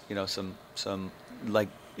there was, some like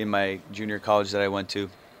in my junior college that I went to,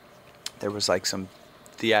 there was like some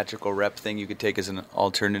theatrical rep thing you could take as an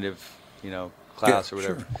alternative, class or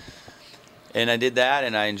whatever. Sure. And I did that,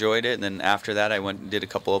 and I enjoyed it. And then after that, I went and did a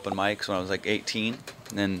couple open mics when I was like 18,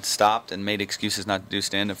 and then stopped and made excuses not to do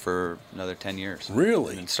stand-up for another 10 years.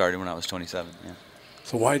 Really? And started when I was 27, yeah.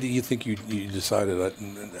 So why do you think you decided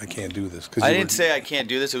I can't do this? 'Cause I you didn't say I can't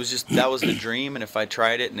do this. It was just that was the dream, and if I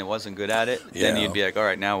tried it and it wasn't good at it, then Yeah. you'd be like, all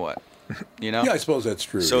right, now what? Yeah, I suppose that's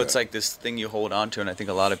true. So yeah. it's like this thing you hold on to, and I think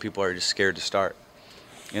a lot of people are just scared to start.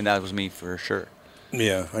 And that was me for sure.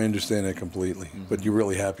 Yeah, I understand that completely. But you're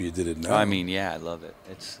really happy you did it now. I mean, yeah, I love it.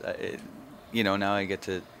 It's, now I get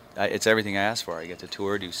to, it's everything I asked for. I get to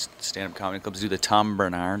tour, do stand-up comedy clubs, do the Tom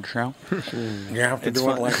Bernard show. You have to It's do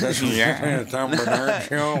fun. it like this. Yeah. Tom Bernard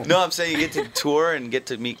show. No, I'm saying you get to tour and get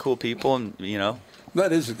to meet cool people, and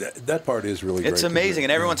That part is really great. it's to do. amazing,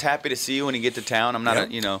 and everyone's happy to see you when you get to town. I'm not,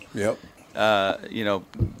 Yep.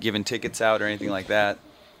 giving tickets out or anything like that.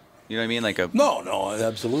 You know what I mean? No,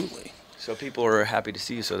 absolutely. So people are happy to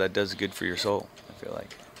see you, so that does good for your soul. I feel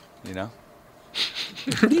like,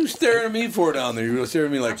 What are you staring at me for down there? You're staring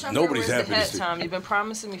at me I'm like trying nobody's to happy to ahead, see. Tom. You've been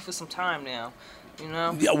promising me for some time now.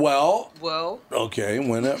 Yeah, well. Well. Okay,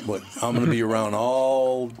 but I'm going to be around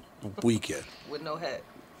all weekend. With no head.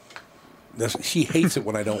 She hates it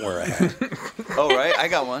when I don't wear a hat. Oh, right? I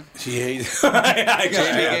got one. She hates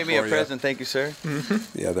Jamie gave me a present. Thank you, sir.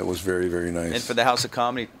 Yeah, that was very, very nice. And for the House of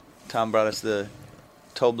Comedy, Tom brought us the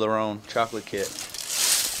Toblerone chocolate kit.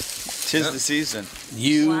 Tis the season.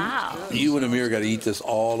 You and Amir got to eat this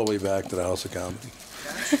all the way back to the House of Comedy.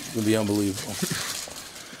 It's going to be unbelievable.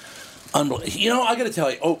 I got to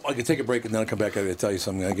tell you. Oh, I can take a break and then I'll come back. I got to tell you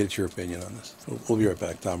something. I get your opinion on this. We'll be right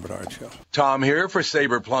back. Tom Bernard Show. Tom here for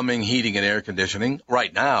Sabre Plumbing, Heating, and Air Conditioning.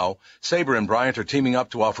 Right now, Sabre and Bryant are teaming up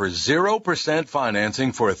to offer 0%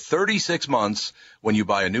 financing for 36 months when you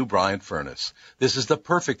buy a new Bryant furnace. This is the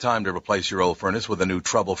perfect time to replace your old furnace with a new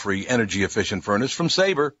trouble-free, energy-efficient furnace from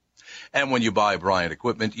Sabre. And when you buy Bryant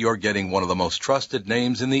equipment, you're getting one of the most trusted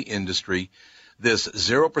names in the industry. This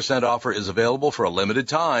 0% offer is available for a limited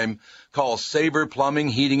time. Call Sabre Plumbing,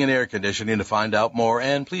 Heating, and Air Conditioning to find out more,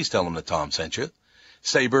 and please tell them that Tom sent you.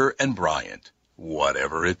 Sabre and Bryant,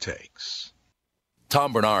 whatever it takes.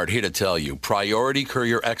 Tom Bernard here to tell you, Priority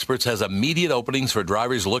Courier Experts has immediate openings for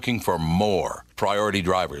drivers looking for more. Priority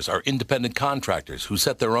drivers are independent contractors who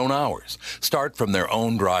set their own hours, start from their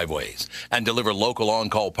own driveways, and deliver local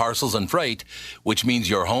on-call parcels and freight, which means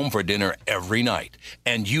you're home for dinner every night,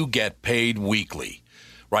 and you get paid weekly.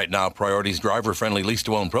 Right now, Priority's driver-friendly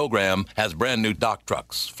lease-to-own program has brand-new dock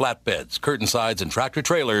trucks, flatbeds, curtain sides, and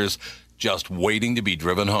tractor-trailers just waiting to be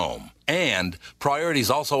driven home. And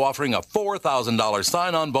Priority's also offering a $4,000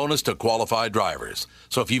 sign-on bonus to qualified drivers.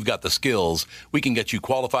 So if you've got the skills, we can get you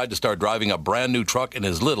qualified to start driving a brand new truck in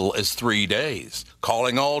as little as 3 days.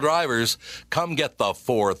 Calling all drivers, come get the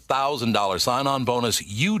 $4,000 sign-on bonus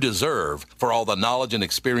you deserve for all the knowledge and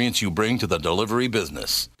experience you bring to the delivery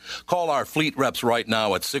business. Call our fleet reps right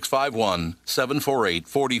now at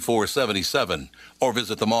 651-748-4477 or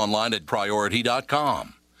visit them online at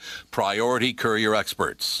priority.com. Priority Courier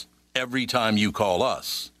Experts. Every time you call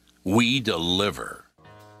us, we deliver.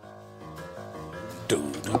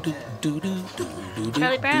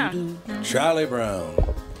 Charlie Brown. Charlie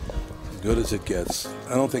Brown. As good as it gets.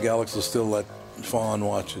 I don't think Alex will still let Fawn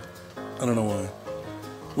watch it. I don't know why.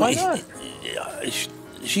 Why not?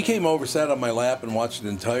 She came over, sat on my lap, and watched an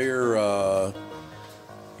entire...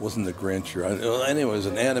 wasn't the Grinch or... Anyway, it was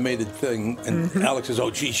an animated thing. And Alex says,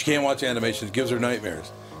 oh, gee, she can't watch animation. It gives her nightmares.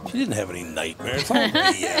 She didn't have any nightmares. It's all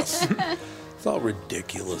BS. It's all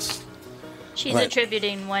ridiculous. She's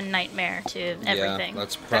attributing one nightmare to everything.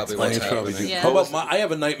 that's probably what's what's happening. How about I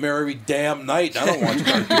have a nightmare every damn night. I don't watch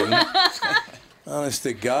cartoons. Honest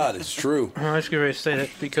to God, it's true. I was going to say that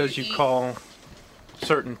because you call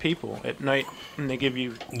certain people at night and they give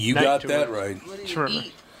you. You night got to that it. right. Sure.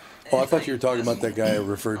 Oh, I thought you were talking about that guy I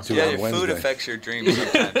referred to Yeah, on your Wednesday. food affects your dreams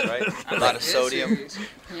sometimes, right? A lot of sodium.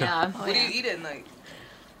 Yeah. What do you eat at night?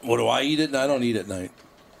 What do I eat at night? I don't eat at night.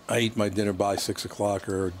 I eat my dinner by 6 o'clock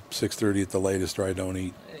or 6:30 at the latest, or I don't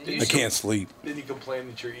eat. I can't sleep. Then you complain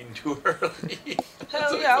that you're eating too early.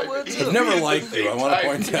 Hell yeah, I would too. I've never liked you. I want to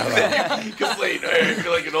point that out. You complain, I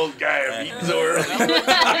feel like an old guy. I'm eating so early.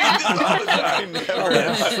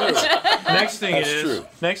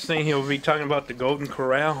 Next thing he'll be talking about the Golden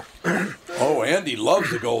Corral. Oh, Andy loves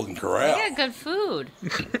the Golden Corral. Yeah, good food.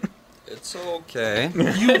 It's okay.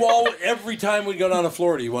 You all, every time we go down to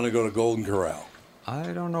Florida, you want to go to Golden Corral.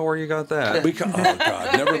 I don't know where you got that. Oh,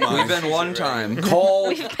 God, never mind. We've been one time.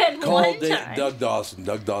 Call Doug Dawson.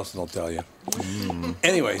 Doug Dawson will tell you.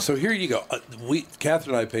 Anyway, so here you go.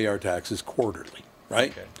 Catherine and I pay our taxes quarterly,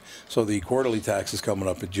 right? Okay. So the quarterly tax is coming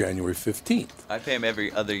up at January 15th. I pay them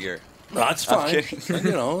every other year. That's fine.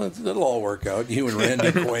 You know, it'll all work out. You and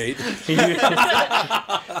Randy Quaid.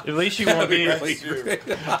 At least you won't be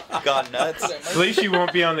gone nuts. At least you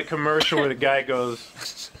won't be on the commercial where the guy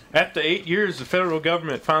goes, after 8 years, the federal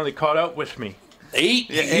government finally caught up with me. 8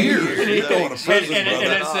 years? You're going to prison,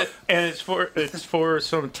 and it's for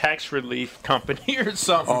some tax relief company or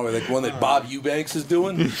something. Oh, like one that Bob Eubanks is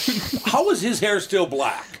doing? How is his hair still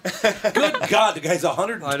black? Good God, the guy's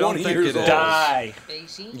 120 years old. Die.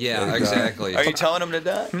 Yeah, exactly. Are you telling him to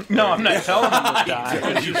die? No, I'm not telling him to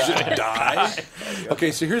die. You should die.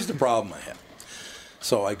 Okay, so here's the problem I have.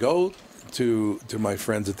 So I go to my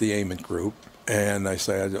friends at the Ament Group, and I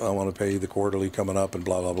say, I want to pay the quarterly coming up and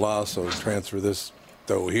blah, blah, blah, so transfer this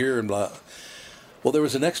dough here and blah. Well, there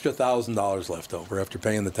was an extra $1,000 left over after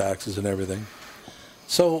paying the taxes and everything.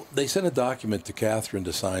 So they sent a document to Catherine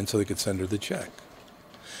to sign so they could send her the check.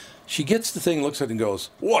 She gets the thing, looks at it, and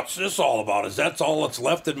goes, "What's this all about? Is that all that's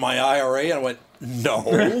left in my IRA?" And I went, "No."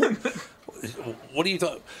 What are you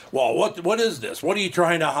talking? Well, what is this? What are you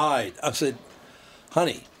trying to hide? I said,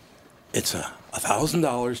 "Honey, it's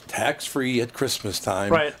 $1,000 tax-free at Christmas time.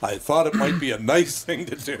 Right. I thought it might be a nice thing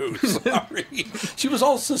to do." Sorry. She was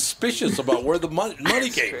all suspicious about where the money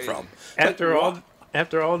came from. After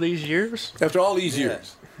all these years? After all these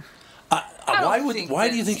years. Why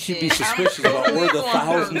do you think she'd be suspicious about where the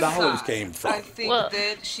 $1,000 came from? I think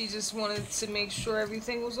that she just wanted to make sure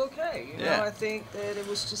everything was okay. You know, I think that it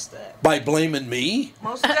was just that. By blaming me?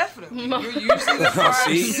 Most definitely. You're usually the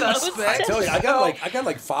prime suspect. I tell you, I got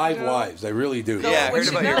like 5 wives. I really do. Yeah, I heard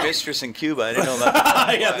about your mistress in Cuba. I didn't know about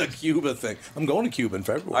that. Yeah, the Cuba thing. I'm going to Cuba in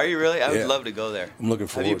February. Are you really? I would love to go there. I'm looking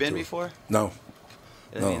forward to it. Have you been before? No.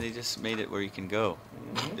 I mean, they just made it where you can go.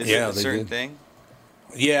 Is Yeah, it a they certain did. thing?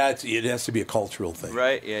 Yeah, it has to be a cultural thing.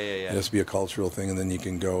 Right? Yeah. It has to be a cultural thing, and then you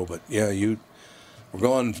can go. But yeah, we're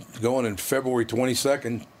going in February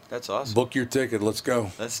 22nd. That's awesome. Book your ticket. Let's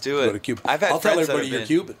go. Let's do it. Go to Cuba. I've had I'll tell friends that everybody have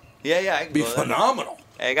you're been. Cuban. Yeah, I can Be go there. phenomenal.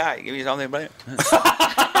 Hey, guy, give me something, buddy.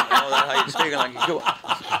 I don't know how you're speaking like you do.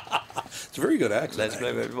 It's a very good accent. Let's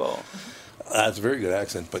play baseball. That's a very good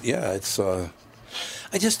accent. But yeah, it's.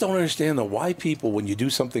 I just don't understand though why people, when you do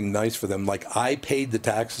something nice for them, like I paid the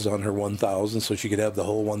taxes on her $1,000 so she could have the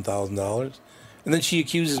whole $1,000, and then she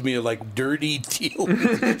accuses me of like dirty dealing.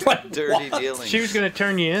 Like, dirty what? dealing. She was going to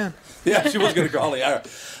turn you in. Yeah, she was going to call the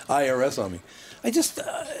IRS on me. I just,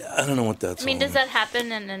 I don't know what that's. I mean, does that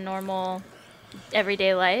happen in a normal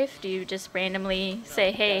everyday life? Do you just randomly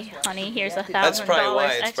say, "Hey, honey, here's $1,000 That's probably why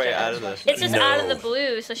it's extra"? probably out of the. It's just out of the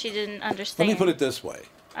blue, so she didn't understand. Let me put it this way.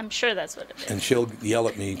 I'm sure that's what it is. And she'll yell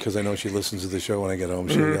at me because I know she listens to the show when I get home.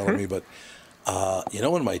 She'll yell at me. But you know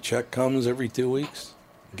when my check comes every 2 weeks?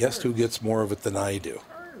 Guess who gets more of it than I do?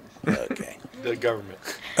 Okay. The government.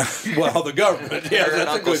 Well, the government. Yeah,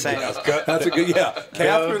 that's a good guess. That's a good, yeah.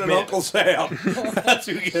 Catherine and Uncle Sam. That's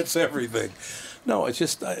who gets everything. No, it's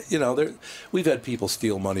just, we've had people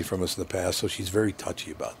steal money from us in the past, so she's very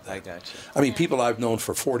touchy about that. I got you. I mean, people I've known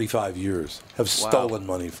for 45 years have stolen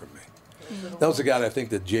money from me. That was the guy that I think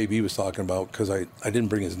that JB was talking about, because I didn't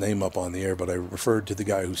bring his name up on the air, but I referred to the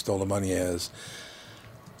guy who stole the money as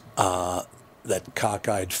that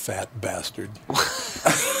cockeyed fat bastard.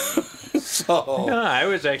 So, no, I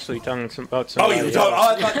was actually talking about somebody. I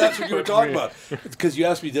thought that's what you were talking about. Because you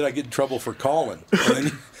asked me, did I get in trouble for calling?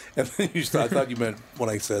 And then I thought you meant when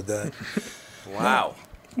I said that. Wow.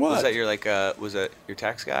 What? Was that your was that your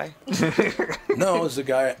tax guy? No, it was the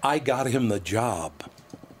guy. I got him the job.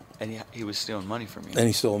 And he was stealing money from you. And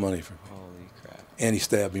he stole money from me. Holy crap. And he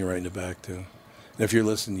stabbed me right in the back, too. And if you're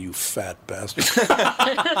listening, you fat bastard.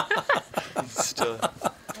 Still.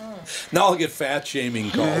 Now I'll get fat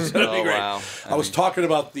shaming calls. That'd be great. Wow. I was talking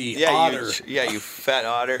about the otter. You fat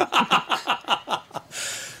otter.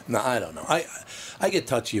 No, I don't know. I get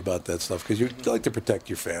touchy about that stuff because you like to protect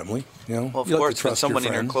your family. You know, Well, of you like course, to when trust someone your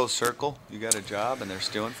in your friends. close circle, you got a job and they're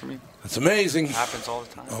stealing from you. That's amazing. It happens all the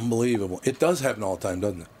time. Unbelievable. It does happen all the time,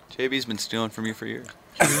 doesn't it? JB's been stealing from you for years.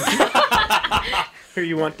 Here,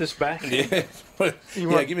 you want this back? Yeah.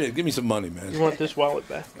 Give me some money, man. You want this wallet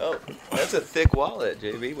back? Oh, that's a thick wallet,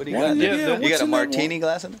 JB. What do you What? got? Yeah, there? what's You got a in that martini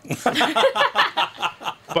glass in it?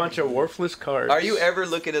 Bunch of worthless cards. Are you ever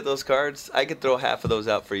looking at those cards? I could throw half of those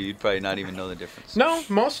out for you. You'd probably not even know the difference. No,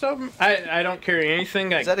 most of them. I don't carry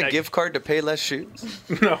anything. Is that a gift card to pay less shoes?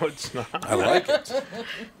 No, it's not. I like it.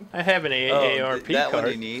 I have an AARP that card,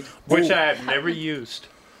 one you need. which I have never used.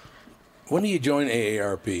 When do you join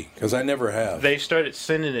AARP? Because I never have. They started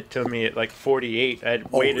sending it to me at like 48. I'd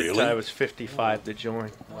waited really? till I was 55 to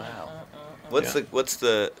join. Wow. What's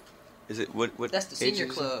the? Is it what? That's the senior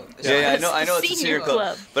age is it? club. Yeah, I know it's a senior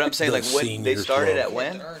club. But I'm saying The like when they senior started club. at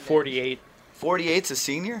when? 48. 48's a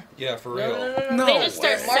senior? Yeah, for real. No. They just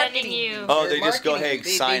start They're sending marketing. you. Oh, they just go, hey,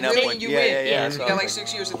 sign up. When When, you yeah, win. yeah, yeah. You got like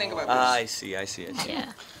 6 years to think about this. I see.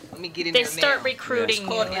 Yeah. Let me get in They there start now. recruiting It's you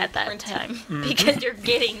called at that imprinting. time because you're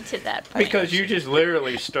getting to that point. Because you just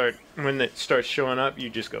literally start, when it starts showing up, you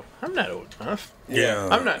just go, I'm not old enough. Yeah.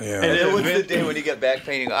 I'm not. Yeah. And And then then what's the Vin- day when you get back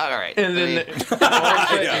pain? You go, all right. And then let me- all of a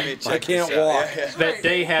sudden, let me check I can't this out." walk. Yeah, yeah. that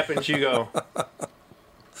day happens, you go,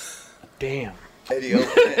 damn. And you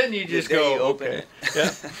open it. And you just The day go, you open okay.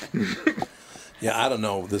 it. Yeah. Yeah, I don't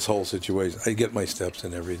know this whole situation. I get my steps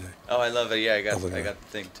in every day. Oh, I love it. Yeah, I got Other than the that.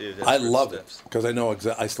 thing too. That's I for love steps. it because I know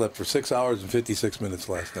I slept for 6 hours and 56 minutes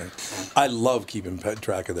last night. I love keeping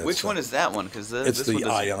track of that. Which stuff. one is that one? Because It's this the one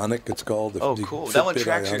doesn't- Ionic. It's called. Oh, the cool. That one Fitbit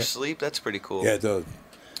tracks your Ionic. sleep. That's pretty cool. Yeah, it does.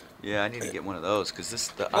 Yeah, I need to get one of those because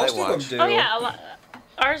the Most of them iWatch. do. Oh yeah,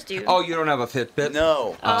 ours do. Oh, you don't have a Fitbit?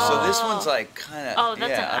 No. So this one's like kind of. Oh,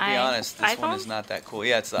 that's yeah, an I'll be honest. This one iPhone? is not that cool.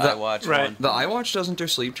 Yeah, it's the The- iWatch right. one. The iWatch doesn't do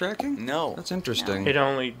sleep tracking? No. That's interesting. It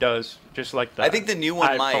only does just like the I think the new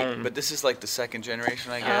one might, iPhone. but this is like the second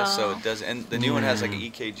generation, I guess. So it does, and the new one has like an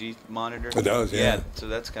EKG monitor. It does, yeah. So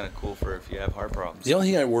that's kind of cool for if you have heart problems. The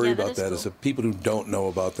only thing I worry Yeah, that about is that is cool. the people who don't know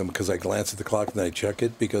about them because I glance at the clock and then I check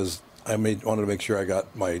it because I wanted to make sure I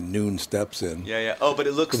got my noon steps in. Yeah, yeah. Oh, but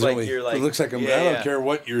it looks 'Cause like only- you're like. It looks like I yeah, don't yeah. care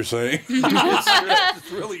what you're saying.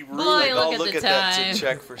 It's really rude. Boy, Like, look I'll at look the at that time. to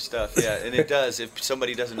check for stuff. Yeah, and it does. If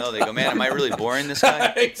somebody doesn't know, they go, "Man, am I really boring this guy?"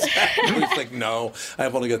 Exactly. It's like, no,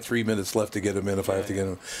 I've only got 3 minutes left to get him in if I have to get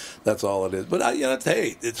him. That's all it is. But,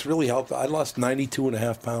 hey, it's really helped. I lost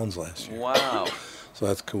 92.5 pounds last year. Wow. So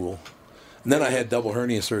that's cool. And then I had double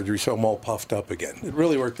hernia surgery, so I'm all puffed up again. It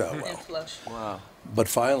really worked out well. Flush. Wow. But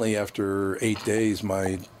finally, after 8 days,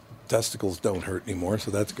 my testicles don't hurt anymore,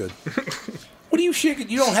 so that's good. What are you shaking?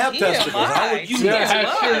 You don't have testicles. How would you know?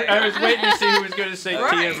 I was waiting to see who was going to say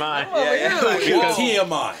Right. TMI. Because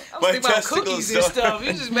TMI. I was thinking about cookies and stuff.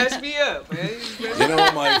 You just messed me up, man. You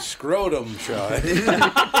know, my scrotum shy.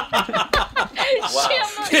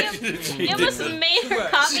 You almost made her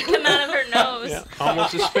coffee come out of her nose. Yeah,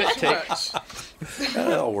 almost a spit take.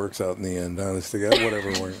 That all works out in the end, honestly. Whatever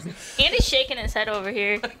works. Andy's shaking his head over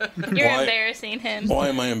here. You're Why- embarrassing him. Why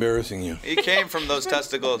am I embarrassing you? He came from those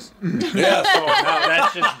testicles. Yes. Oh, no,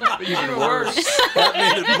 that's just even worse. That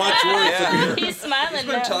made it much worse. He's smiling He's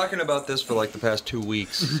been now. talking about this for like the past 2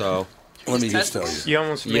 weeks, so. Let me just tell you. You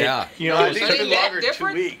almost made, Yeah. you Oh, almost, Is it that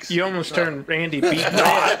different? you almost turned Andy beaten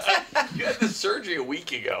off. You had the surgery a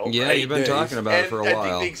week ago. Yeah, right? you've been days. talking about it for a I think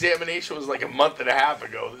while. the examination was like a month and a half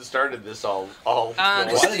ago that started this all Well, I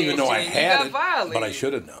didn't even know I You had got it, violated. but I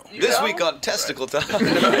should have known. This week on Testicle Talk. Ooh,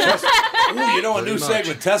 you know, a new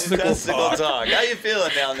segment, Testicle Testicle Talk. Talk. How you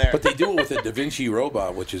feeling down there? But they do it with a Da Vinci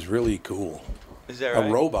robot, which is really cool. Is that A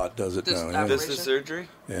right? robot does it now. Yeah. This is surgery?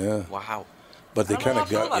 Yeah. Wow. But they I don't kind know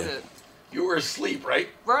of how I feel got about you. it. You were asleep, right?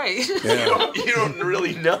 Right. Yeah. You don't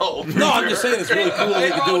really know. No, I'm just saying it's really cool they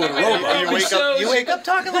can do it with a robot. You wake up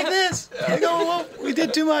talking like this. You go, well, we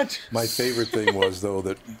did too much. My favorite thing was, though,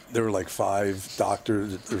 that there were like 5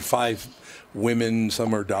 doctors, or 5 women,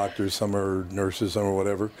 some are doctors, some are nurses, some are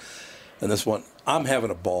whatever. And this one, I'm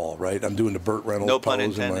having a ball, right? I'm doing the Burt Reynolds No pose. pun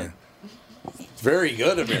in intended. Very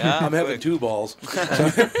good of me. Yeah, I'm having quick. 2 balls.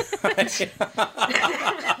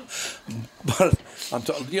 But I'm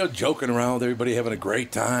joking around with everybody, having a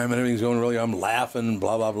great time, and everything's going really. I'm laughing,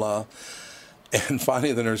 blah blah blah. And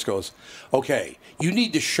finally the nurse goes, okay, you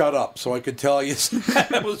need to shut up so I could tell you.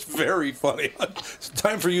 That was very funny. It's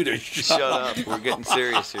time for you to shut up. We're getting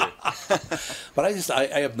serious here. But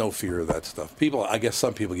I have no fear of that stuff. I guess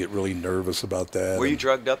some people get really nervous about that. Were you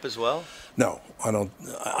drugged up as well? No, I don't.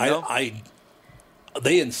 No?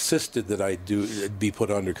 They insisted that I be put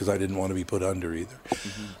under because I didn't want to be put under either.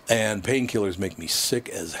 Mm-hmm. And painkillers make me sick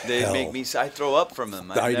as hell. They make me. I throw up from them.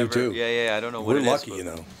 I do too. Yeah. I don't know what We're it is. lucky, you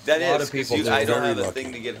know. That a lot is, of people. I don't have a lucky.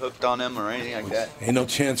 thing to get hooked on them or anything like that. Ain't no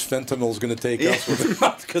chance fentanyl's going to take us with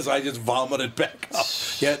it because I just vomited back up.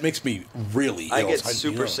 Yeah, it makes me really ill. I get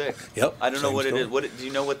super sick. Yep. I don't know what it is. Do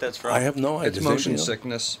you know what that's from? I have no idea. It's motion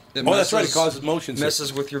sickness. That's right. It causes motion sickness.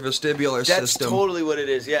 Messes with your vestibular That's system. totally what it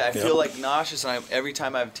is. Yeah, I feel like nauseous, and every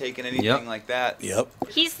time I've taken anything like that. Yep.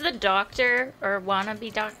 He's the doctor or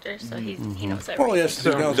wannabe doctor, so he knows everything. Well, yes,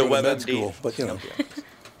 So, the med school, but you know.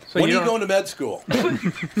 When are you going to med school? I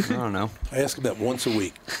don't know. I ask him that once a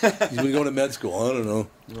week. He's going to go to med school. I don't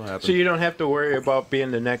know. So you don't have to worry about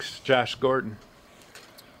being the next Josh Gordon.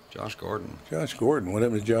 Josh Gordon. Josh Gordon. What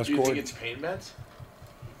happened to Josh Do you Gordon? think it's pain meds?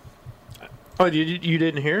 Oh, you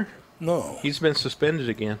didn't hear? No. He's been suspended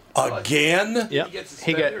again. Again? Yep. He gets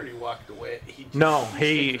suspended or he walked away?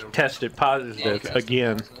 He tested positive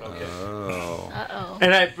again. Okay. Oh. Uh-oh.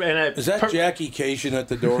 And I Is that Jackie Cation at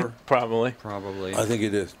the door? Probably. I think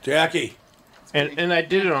it is. Jackie. And I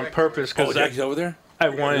did it on purpose because Jackie's over there? I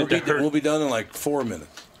wanted to hurt. We'll be done in like 4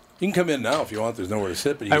 minutes. You can come in now if you want. There's nowhere to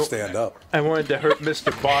sit, but you can stand up. I wanted to hurt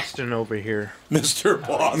Mr. Boston over here. Mr.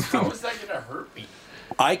 Boston. How is that going to hurt me?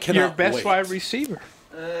 I cannot Your best wait. wide receiver.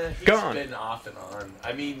 He's Gone. been off and on.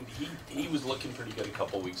 I mean, he was looking pretty good a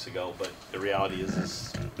couple weeks ago, but the reality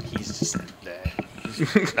is he's just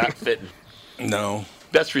he's not fitting. No.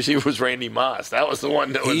 Best receiver was Randy Moss. That was the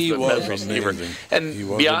one that was He the was best receiver. amazing. And He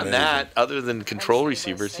was beyond amazing. that, other than control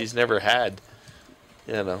receivers, he's never had,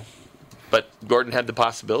 But Gordon had the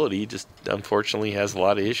possibility. He just unfortunately has a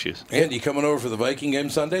lot of issues. Andy, you coming over for the Viking game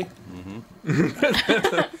Sunday?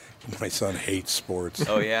 Mm-hmm. My son hates sports.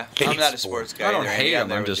 Oh yeah, I'm not a sports guy. I don't either. hate Yeah, him.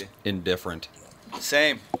 there I'm with just indifferent. you.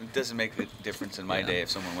 Same. It doesn't make a difference in my day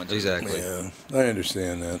if someone wins. Exactly. Yeah, I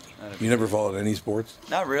understand that. You never followed any sports?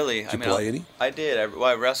 Not really. Did you play any? I did.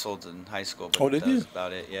 I wrestled in high school. But Oh, did that you? was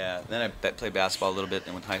about it. Yeah. Then I played basketball a little bit.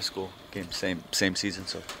 Then went high school. Came same season.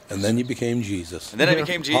 So. And then you became Jesus. And then I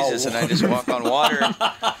became Jesus, and I just walk on water.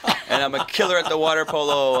 And I'm a killer at the water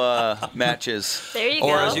polo matches. There you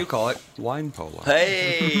Or go. as you call it, wine polo.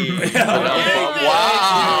 Hey!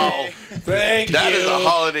 Wow! Thank you. That is a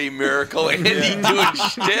holiday miracle. Andy doing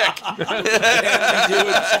shtick. Andy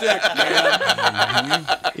doing stick, man.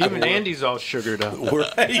 Even Andy's all sugared up. That's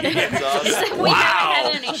awesome. Except we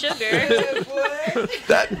haven't had any sugar.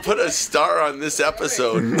 That put a star on this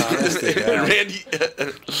episode. Randy.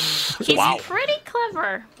 He's Wow. pretty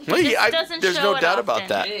clever. He Well, just doesn't there's show no it doubt about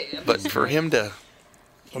often. that. But for him to.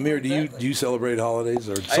 Amir, do you celebrate holidays?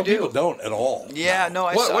 Or some do. people don't at all. Yeah, no,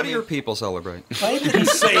 I What I do mean, your people celebrate? I didn't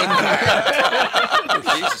say that.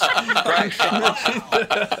 Jesus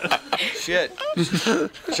Christ. Shit.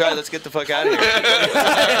 Shy, let's get the fuck out of here.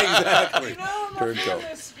 Exactly. Turn go.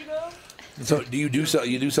 So do you do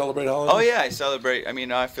celebrate holidays? Oh yeah, I celebrate. I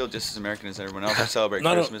mean, I feel just as American as everyone else. I celebrate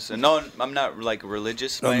No, no. Christmas, and no, I'm not like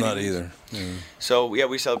religious. by I'm any not means. either. Yeah. So yeah,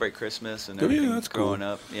 we celebrate Christmas and Do you? everything. That's cool. Growing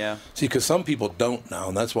up, yeah. See, because some people don't now,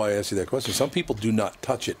 and that's why I asked you that question. Some people do not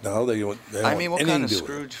touch it now. They don't. They don't I mean, what want kind of anything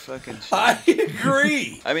to do with it. Scrooge fucking shit? I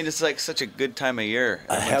agree. I mean, it's like such a good time of year.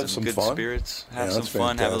 I Everyone's have in some good fun. spirits. Yeah, Have some that's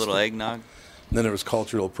fun. Have a little fantastic. eggnog. And then there was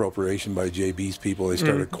cultural appropriation by JB's people. They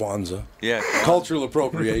started Kwanzaa. Yeah. Cultural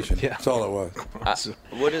appropriation. Yeah. That's all it was.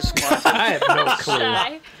 What is Kwanzaa? I have no clue.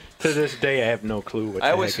 Shy. To this day, I have no clue what.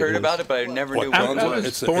 I always heard about it, but I never knew I what it was.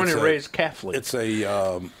 was born and raised Catholic. It's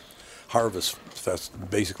a harvest fest,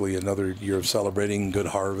 basically another year of celebrating good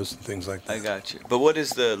harvest and things like that. I got you. But what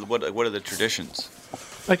is what are the traditions?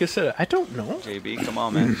 Like I said, I don't know. JB, come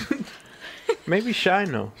on, man. Maybe Shy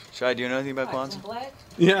knows. Shy, do you know anything about Kwanzaa?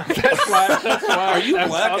 Yeah, that's why. Are you I'm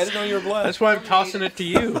black? I toss- didn't know you were black. That's why I'm tossing it to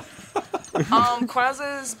you.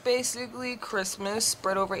 Kwanzaa is basically Christmas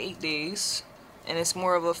spread over 8 days, and it's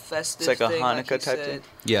more of a festive It's like a thing, Hanukkah you type said. thing?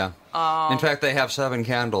 Yeah. In fact, they have 7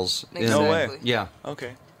 candles. in- Exactly. No way. Yeah.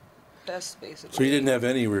 Okay. That's basically. So you didn't have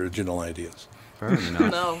any original ideas. Apparently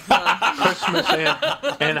not. No. Christmas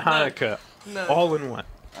and Hanukkah, No. all in one.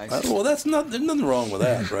 Well, there's nothing wrong with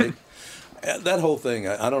that, right? That whole thing,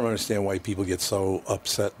 I don't understand why people get so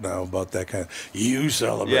upset now about that kind of. You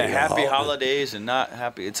celebrate. Yeah, a happy holiday. holidays and not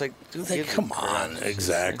happy. It's like, dude, Like, come on,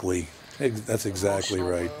 exactly. That's exactly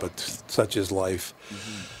right. But such is life.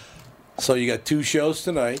 So you got 2 shows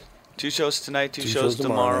tonight. 2 shows tonight, two 2 shows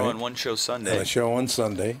tomorrow, night. and 1 show Sunday. And a show on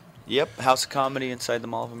Sunday. Yep, House of Comedy inside the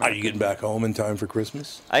Mall of America. Are you getting back home in time for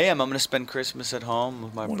Christmas? I am. I'm going to spend Christmas at home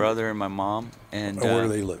with my brother and my mom. And where do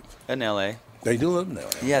they live? In L.A. They do live in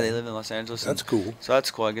L.A. Yeah, they live in Los Angeles. That's cool. So that's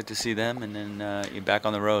cool. I get to see them, and then you're back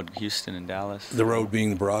on the road, Houston and Dallas. The road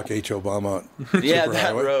being the Barack H. Obama Yeah,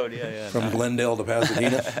 that superhighway? road. Yeah. From Glendale to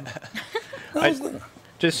Pasadena. I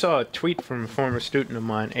just saw a tweet from a former student of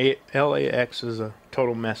mine. LAX is a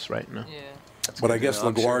total mess right now. Yeah. But I guess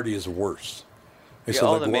LaGuardia is worse. They said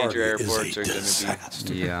all the LaGuardia major is airports a are going to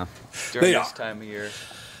disaster. be Yeah. during They this are. time of year.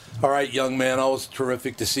 All right, young man, always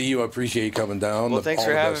terrific to see you. I appreciate you coming down. Well, thanks All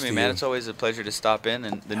for the having best me, to man. you. It's always a pleasure to stop in,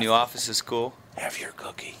 and the new office is cool. Have your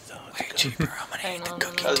cookie. Way cheaper. I'm gonna eat the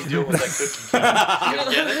cookie. How's he doing with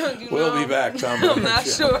that cookie? We'll be back, Tom. I'm not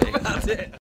sure about it.